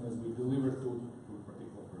project as soon as we deliver to a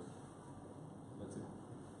particular person. That's it.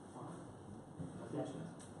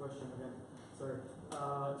 Question again. Sorry.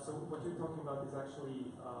 So what you're talking about is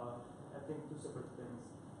actually, I think, two separate things.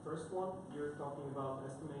 First one, you're talking about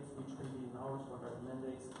estimates which can be in hours, what are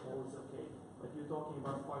mandates, all is okay. But you're talking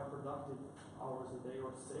about 5 productive hours a day or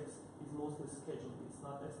 6 is mostly scheduled, it's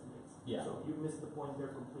not estimates. Yeah. So you missed the point there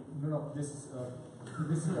completely. No, this is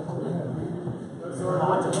the whole.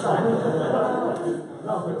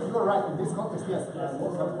 No, but you are right. In this context, yes.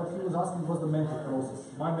 What he was asking was the mental process.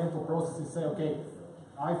 My mental process is say, okay,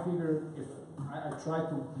 I figure if I try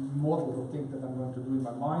to model the thing that I'm going to do in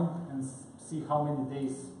my mind and see how many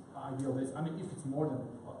days, ideal days. I mean, if it's more than,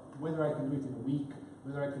 whether I can do it in a week,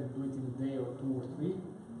 whether I can do it in a day or 2 or 3,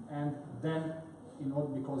 and then,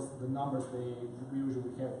 because the numbers we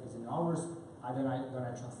usually have is in hours, then I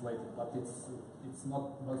translate it. But it's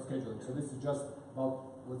not about scheduling. So this is just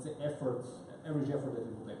about, let's say, effort, average effort that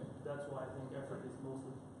it will take. That's why I think effort is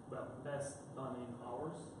mostly, best done in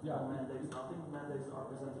hours. Yeah. Mandates, nothing. Mandates are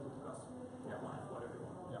presented to the customer, client, whatever you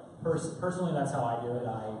want. Yeah. Personally, that's how I do it.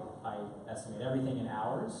 I estimate everything in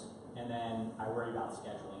hours, and then I worry about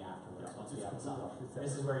scheduling afterwards once we have it done.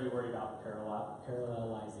 This is where you worry about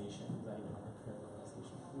parallelization. Is that even like a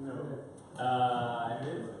parallelization? No.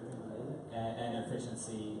 And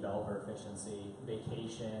efficiency, developer efficiency,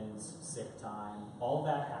 vacations, sick time, all of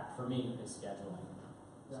that for me is scheduling.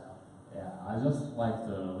 So, Yeah, I just like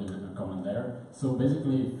to leave a comment there. So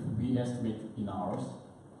basically, if we estimate in hours,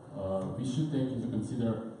 we should take into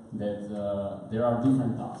consider that there are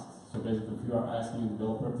different tasks. So basically, if you are asking a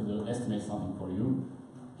developer to estimate something for you,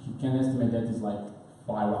 he can estimate that is like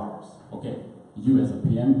 5 hours. Okay, you as a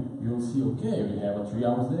PM, you will see, okay, we have 3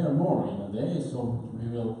 hours there more in a day, so we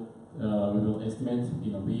will estimate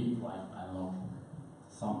in a week, like, I don't know,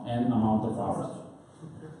 some n amount of hours.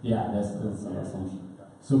 Yeah, that's the assumption.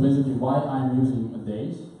 So basically, why I'm using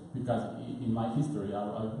days, because in my history I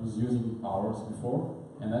was using hours before,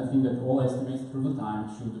 and I think that all estimates through the time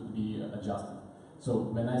should be adjusted. So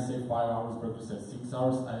when I say 5 hours, Brko says 6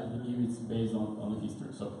 hours, I believe it's based on the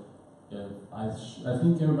history. So I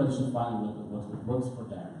think everybody should find what works for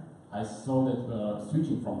them. I saw that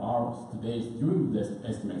switching from hours to days during the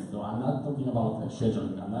estimates, so I'm not talking about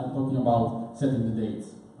scheduling, I'm not talking about setting the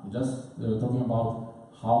dates, I'm just talking about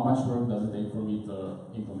how much work does it take for me to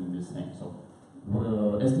implement this thing. So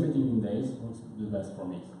estimating in days works the best for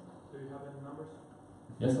me. Do you have any numbers?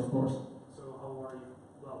 Yes, of course. So how are you,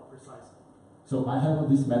 precise? So I have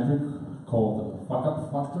this metric called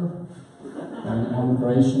fuck-up factor, and on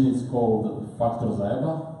operation it's called factor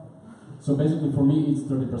zaeba. So basically for me it's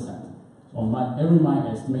 30%. On every my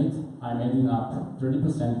estimate, I'm adding up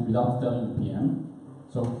 30% without telling the PM.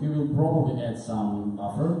 So he will probably add some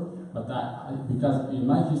buffer, but because in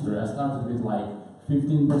my history I started with like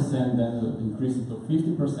 15%, then increased it to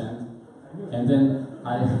 50%, and then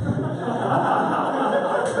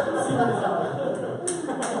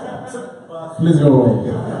Please go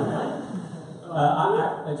away.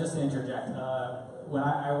 Just to interject, when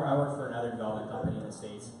I worked for another development company in the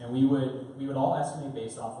States, and we would all estimate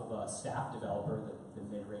based off of a staff developer, the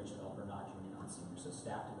mid-range developer, not junior, not senior, so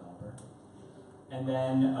staff developer. And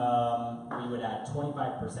then we would add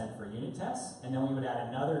 25% for unit tests, and then we would add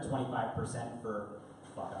another 25% for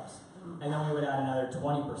fuck-ups. And then we would add another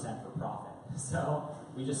 20% for profit. So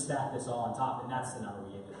we just stacked this all on top, and that's the number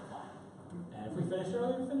we gave to the client. And if we finished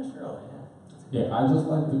early, we finished early. Yeah, I just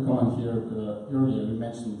like to comment here. Earlier you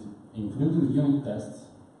mentioned including unit tests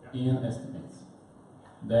in estimates.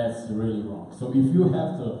 That's really wrong. So if you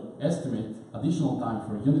have to estimate additional time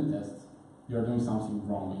for unit tests, you are doing something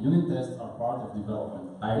wrong. Unit tests are part of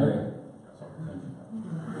development. I agree. Sorry, thank you.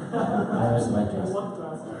 I raised my case.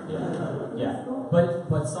 Yeah,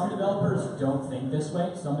 but some developers don't think this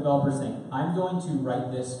way. Some developers think, I'm going to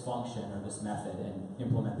write this function or this method and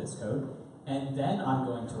implement this code, and then I'm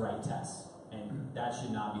going to write tests. And that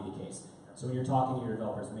should not be the case. So when you're talking to your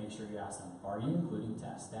developers, make sure you ask them, are you including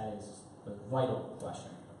tests? That is the vital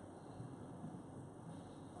question.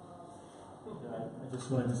 I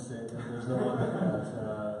just wanted to say that there's no one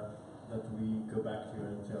that we go back to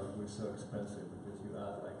and tell we're so expensive because you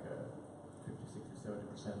add like 50, 60,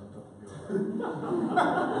 70% on top of your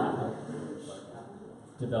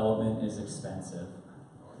Development is expensive.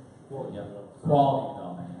 Well, yeah, quality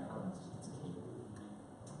development.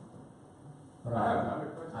 I have another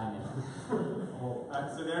question. I know.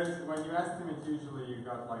 So when you estimate, usually you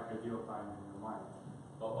got like a deal time in your mind.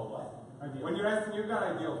 Oh, what? when you're asking, you've got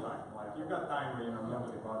ideal time. Like you've got time where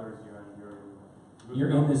nobody bothers you and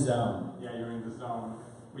You're in the zone. Yeah, you're in the zone,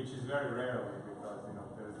 which is very rarely because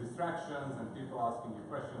there's distractions and people asking you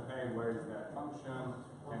questions. Hey, where is that function?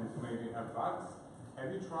 And maybe you have bugs.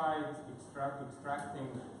 Have you tried extracting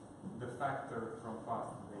the factor from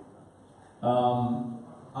fast data?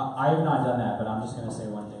 I have not done that, but I'm just going to say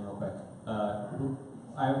one thing real quick.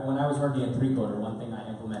 When I was working at Trikoder, one thing I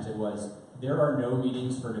implemented was there are no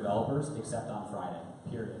meetings for developers except on Friday,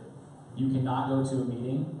 period. You cannot go to a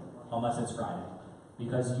meeting unless it's Friday,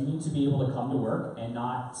 because you need to be able to come to work and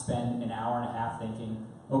not spend an hour and a half thinking,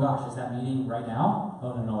 oh gosh, is that meeting right now?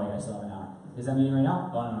 Oh no, wait, I still have an hour. Is that meeting right now?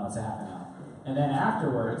 Oh no, it's a half an hour. And then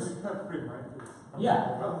afterwards,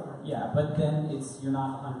 yeah, but then you're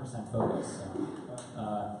not 100% focused.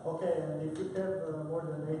 So, okay, and if you have more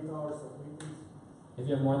than 8 hours of meetings? If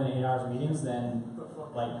you have more than 8 hours of meetings, then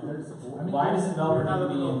why does a developer need to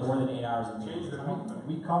be in more than 8 hours of meetings?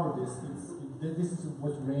 We cover this. This is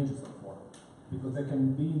what ranges are for, because there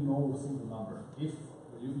can be no single number. If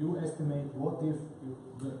you estimate, what if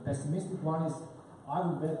the pessimistic one is, I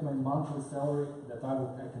will bet my monthly salary that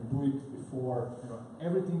I can do it before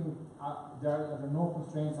everything. There are no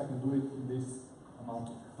constraints. I can do it in this amount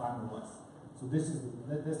of time or less. So this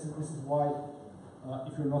is why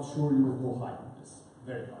if you're not sure, you will go high on this,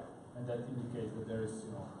 very high, and that indicates that there is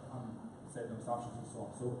certain assumptions and so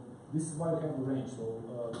on. So this is why we have the range. So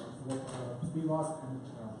what Steve asked, and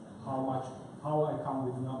how I come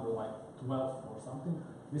with a number like 12 or something.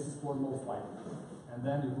 This is for most likely, and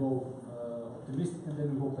then you go optimistic, and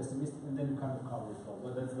then you go pessimistic, and then you kind of cover it all.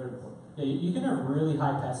 But that's very important. Yeah, you can have really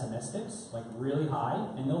high pessimistics, like really high,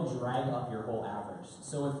 and they'll drag up your whole average.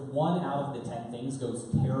 So if 1 out of the 10 things goes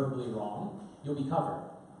terribly wrong, you'll be covered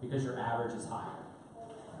because your average is high.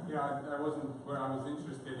 Yeah, I wasn't where I was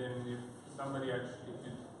interested in if somebody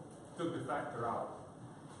actually took the factor out,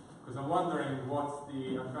 because I'm wondering what's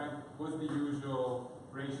the usual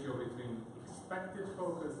ratio between expected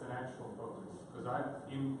focus and actual focus. Because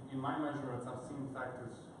in my measurements, I've seen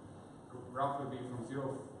factors roughly be from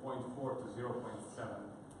 0.4 to 0.7,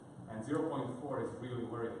 and 0.4 is really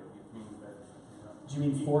worrying. It means that. Do you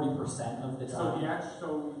mean 40% of the time?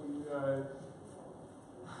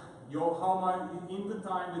 How much in the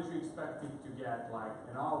time that you expected to get, like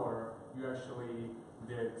an hour, you actually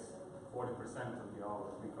did 40% of the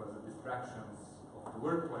hours because the distractions of the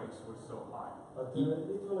workplace were so high. But it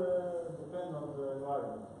will depend on the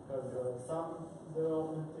environment, because some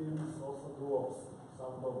development teams also do ops,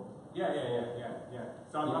 some don't. Yeah.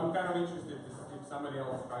 So I'm kind of interested if somebody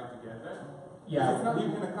else tried to get that. Yeah.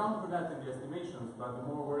 You can account for that in the estimations, but the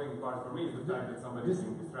more worrying part for me is the fact that somebody's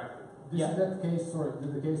being distracted. This is that case,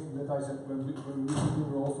 the case that I said when we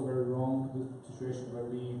were also very wrong, the situation where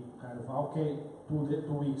we kind of, okay, 2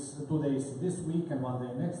 days this week and 1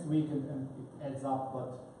 day next week, and it adds up,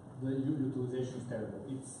 but the utilization is terrible.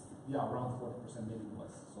 It's, around 40%, maybe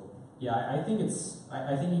less. So yeah, I think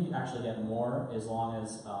you actually get more as long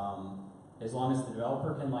as the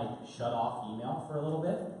developer can shut off email for a little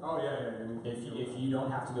bit. Oh yeah. If you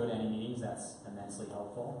don't have to go to any meetings, that's immensely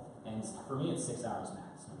helpful. And for me, it's 6 hours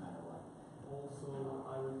max, no matter what. Also,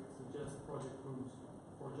 I would suggest project rooms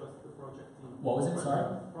for just the project team. What was it? Sorry.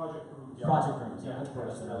 Project rooms. Yeah. Project rooms. Yeah,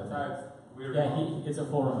 that's another thing. It's a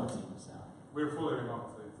full remote team. So we're fully remote.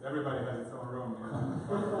 So everybody has its own room.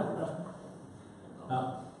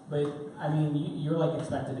 But I mean, you're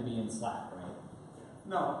expected to be in Slack, right?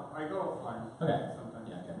 No, I go offline. Okay. Sometimes.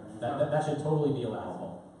 Yeah. Okay. That should totally be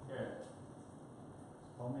allowable. Yeah.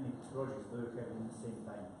 How many projects do you have in the same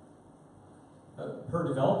time? Per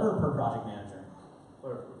developer or per project manager?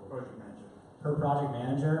 Per project manager. Per project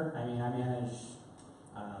manager, I mean, I manage,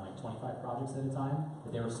 25 projects at a time,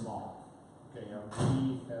 but they were small. okay, we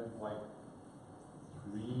have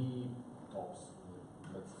 3 tops.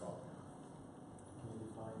 Let's go. Can you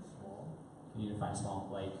define small? You need to find small,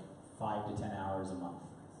 5 to 10 hours a month.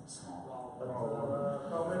 Small. But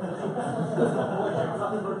how many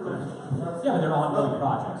Yeah, but they're ongoing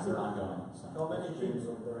projects. They're ongoing. So. How many teams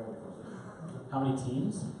are there? How many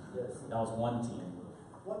teams? Yes. That was 1 team.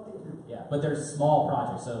 What team? Yeah, but they're small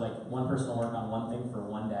projects. So one person will work on one thing for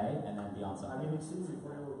 1 day and then be on I something. mean, it's easy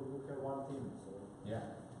for you to have 1 team. So. Yeah.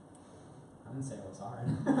 I didn't say it was hard.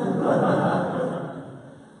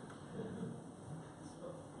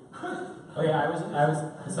 Oh yeah, I was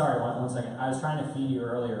sorry, one second. I was trying to feed you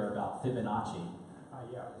earlier about Fibonacci.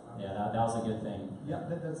 Yeah, that was a good thing. Yeah,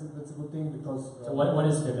 that's a good thing because. So what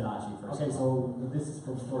is Fibonacci first? Okay, so this is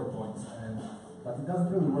from story points, but it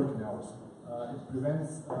doesn't really work in ours. It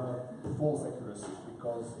prevents false accuracy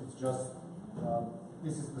because it's just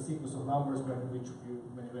this is the sequence of numbers when you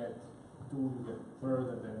add 2, you get third,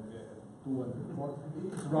 and then you get 2 and 4.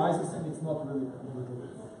 It rises, and it's not really.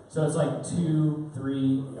 So it's like 2,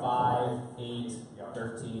 3, 5, 8,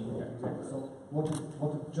 13. Yeah, exactly. So what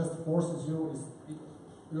it just forces you is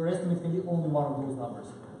your estimate can be only one of those numbers.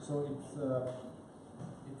 So it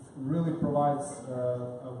really provides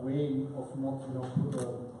a way of not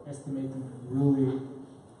estimating really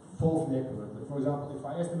falsely accurate. For example, if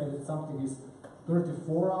I estimate that something is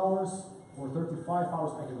 34 hours or 35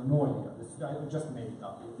 hours, I have no idea. I just made it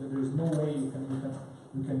up. There is no way you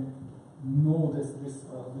can know this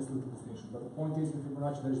little distinction. But the point is, in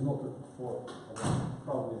Fibonacci, there is no 34.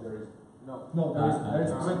 Probably there is. No, there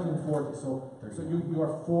is 20 and 40. So you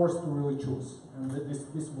are forced to really choose, and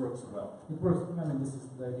this works well. It works. I mean, this is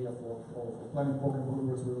the idea for planning poker. It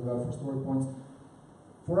works really well for story points.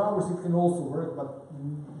 For hours, it can also work, but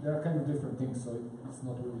they are kind of different things, so it's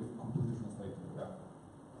not really completely translated.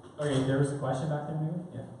 Yeah. Okay, there was a question back there, maybe.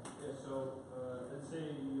 Yeah. Yeah. So let's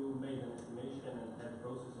say you made an estimation and had a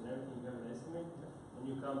process and everything. You have an estimate, and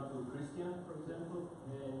you come to Kristijan, for example,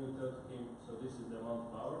 and you tell him, so this is the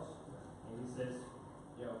amount of hours. And he says,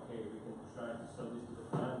 yeah, okay, we can try to sell this to the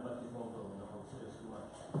client, but it won't go, it's just too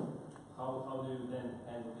much. How do you then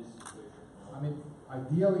handle this situation? I mean,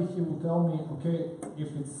 ideally he will tell me, okay,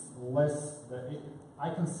 if it's less,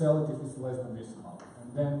 I can sell it if it's less than this amount.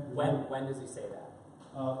 And then when does he say that?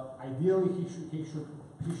 Ideally he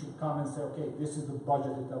should come and say, okay, this is the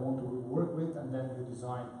budget that I want to work with, and then you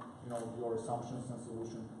design, your assumptions and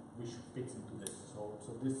solution which fits into this. So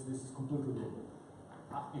this is completely doable.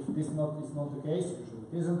 If this is not the case, usually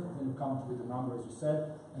it isn't, then you come with the number as you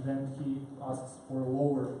said, and then he asks for a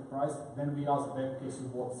lower price, then we ask back, okay,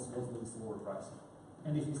 so what's this lower price?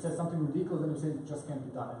 And if he says something ridiculous, then you say it just can't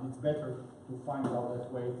be done, and it's better to find out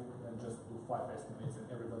that way than just do 5 estimates and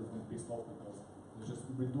everybody's going to be pissed off because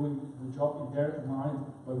we're doing the job in their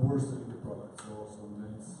mind by worsening the product. So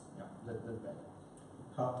then it's, that's bad.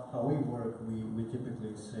 How we work, we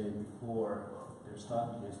typically say before they're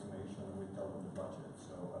starting the estimation, we tell them the budget.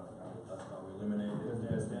 So that's how we eliminate it.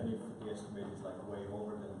 And then if the estimate is like way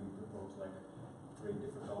over, then we propose like 3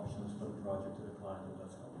 different options for the project to the client, and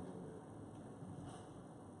that's how we do it.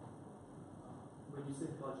 When you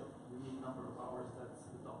say budget, you mean number of hours, that's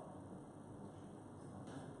the top.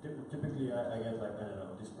 Typically, I get like, I don't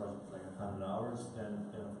know, this project is like 100 hours,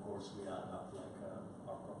 then of course we add up like our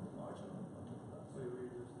profit margin on top of that. So you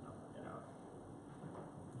reduce the number. Yeah.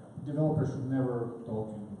 Developers should never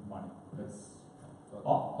talk in money. That's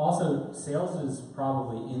also, sales is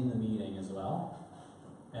probably in the meeting as well.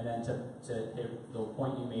 And then to the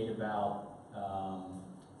point you made about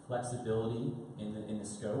flexibility in the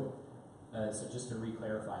scope. So just to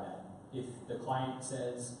re-clarify that, if the client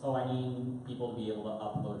says, "Oh, I need people to be able to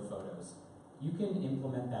upload photos," you can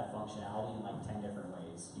implement that functionality in like 10 different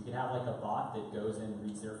ways. You could have like a bot that goes and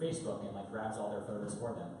reads their Facebook and like grabs all their photos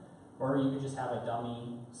for them. Or you could just have a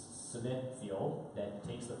dummy submit field that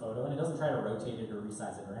takes the photo and it doesn't try to rotate it or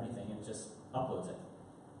resize it or anything, it just uploads it.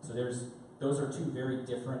 So those are 2 very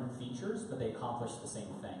different features, but they accomplish the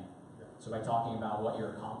same thing. So by talking about what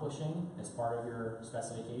you're accomplishing as part of your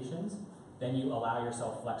specifications, then you allow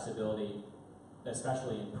yourself flexibility,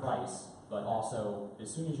 especially in price, but also as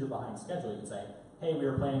soon as you're behind schedule, you can say, hey, we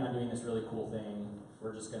were planning on doing this really cool thing,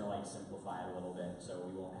 we're just going to like simplify it a little bit so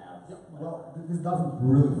we won't have... Yeah, well, this doesn't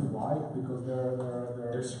really fly because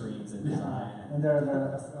they're screens and design. And there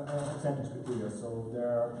are acceptance criteria, so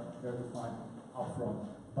they're defined upfront.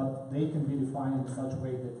 But they can be defined in such a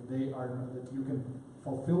way that that you can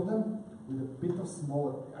fulfill them with a bit of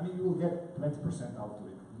smaller... I mean, you will get 20% out of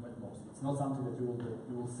it at most. It's not something that you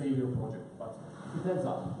will save your project, but it adds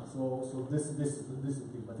up. So this is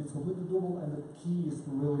big, but it's completely doable, and the key is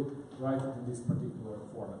to really write it in this particular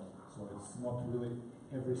format. So it's not really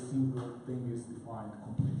every single thing is defined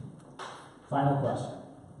completely. Final question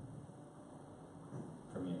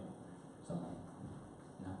from you. Someone?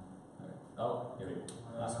 No? Okay. Oh, here we go.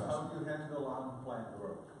 Last question. How do you handle unplanned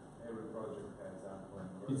work? Every project has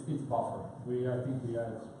unplanned work. It's buffer. I think we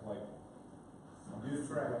add like. Do you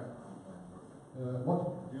track unplanned work?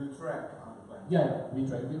 What? Do you track unplanned work? Yeah, we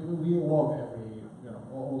track. We log every,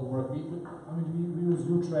 all the work. We use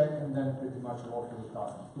U-track and then pretty much log to the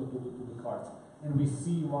task, to the cards. And we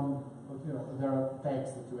see there are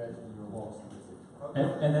tags that you add to your logs.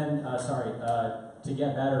 And then, to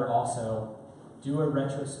get better also, do a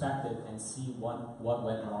retrospective and see what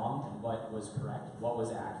went wrong and what was correct, what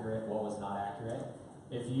was accurate, what was not accurate.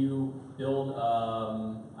 If you build,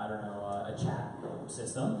 a chat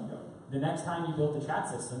system, the next time you build the chat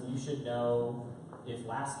system, you should know if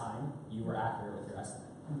last time you were accurate with your estimate.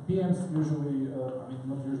 PMs usually, I mean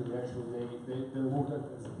not usually actually, they look at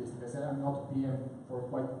statistics. They say I'm not a PM for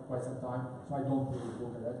quite some time, so I don't really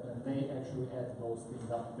look at that. And they actually add those things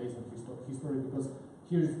up based on history because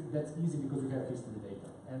that's easy because you have history data.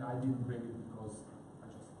 And I didn't bring it because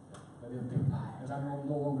I didn't think, and I'm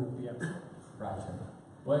no longer a PM. Right.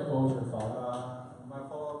 What was your follow-up? My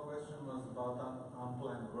follow-up question was about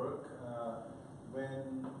unplanned work.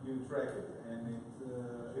 When you track it and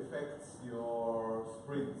it affects your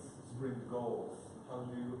sprint goals, how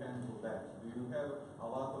do you handle that? Do you have a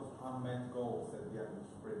lot of unmet goals at the end of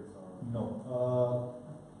sprints? Or? No.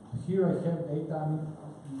 Here I have data. I mean,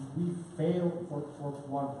 we fail for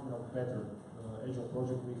one better agile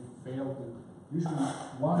project. We fail to usually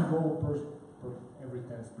one goal per every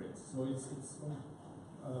 10 sprints. So it's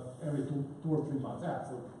every two or 3 months. Yeah,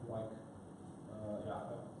 so like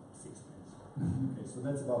 6 sprints. Okay, so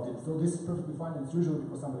that's about it. So this is perfectly fine. It's usually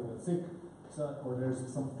because somebody got sick, or there's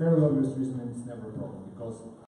some fairly obvious reason, and it's never a problem because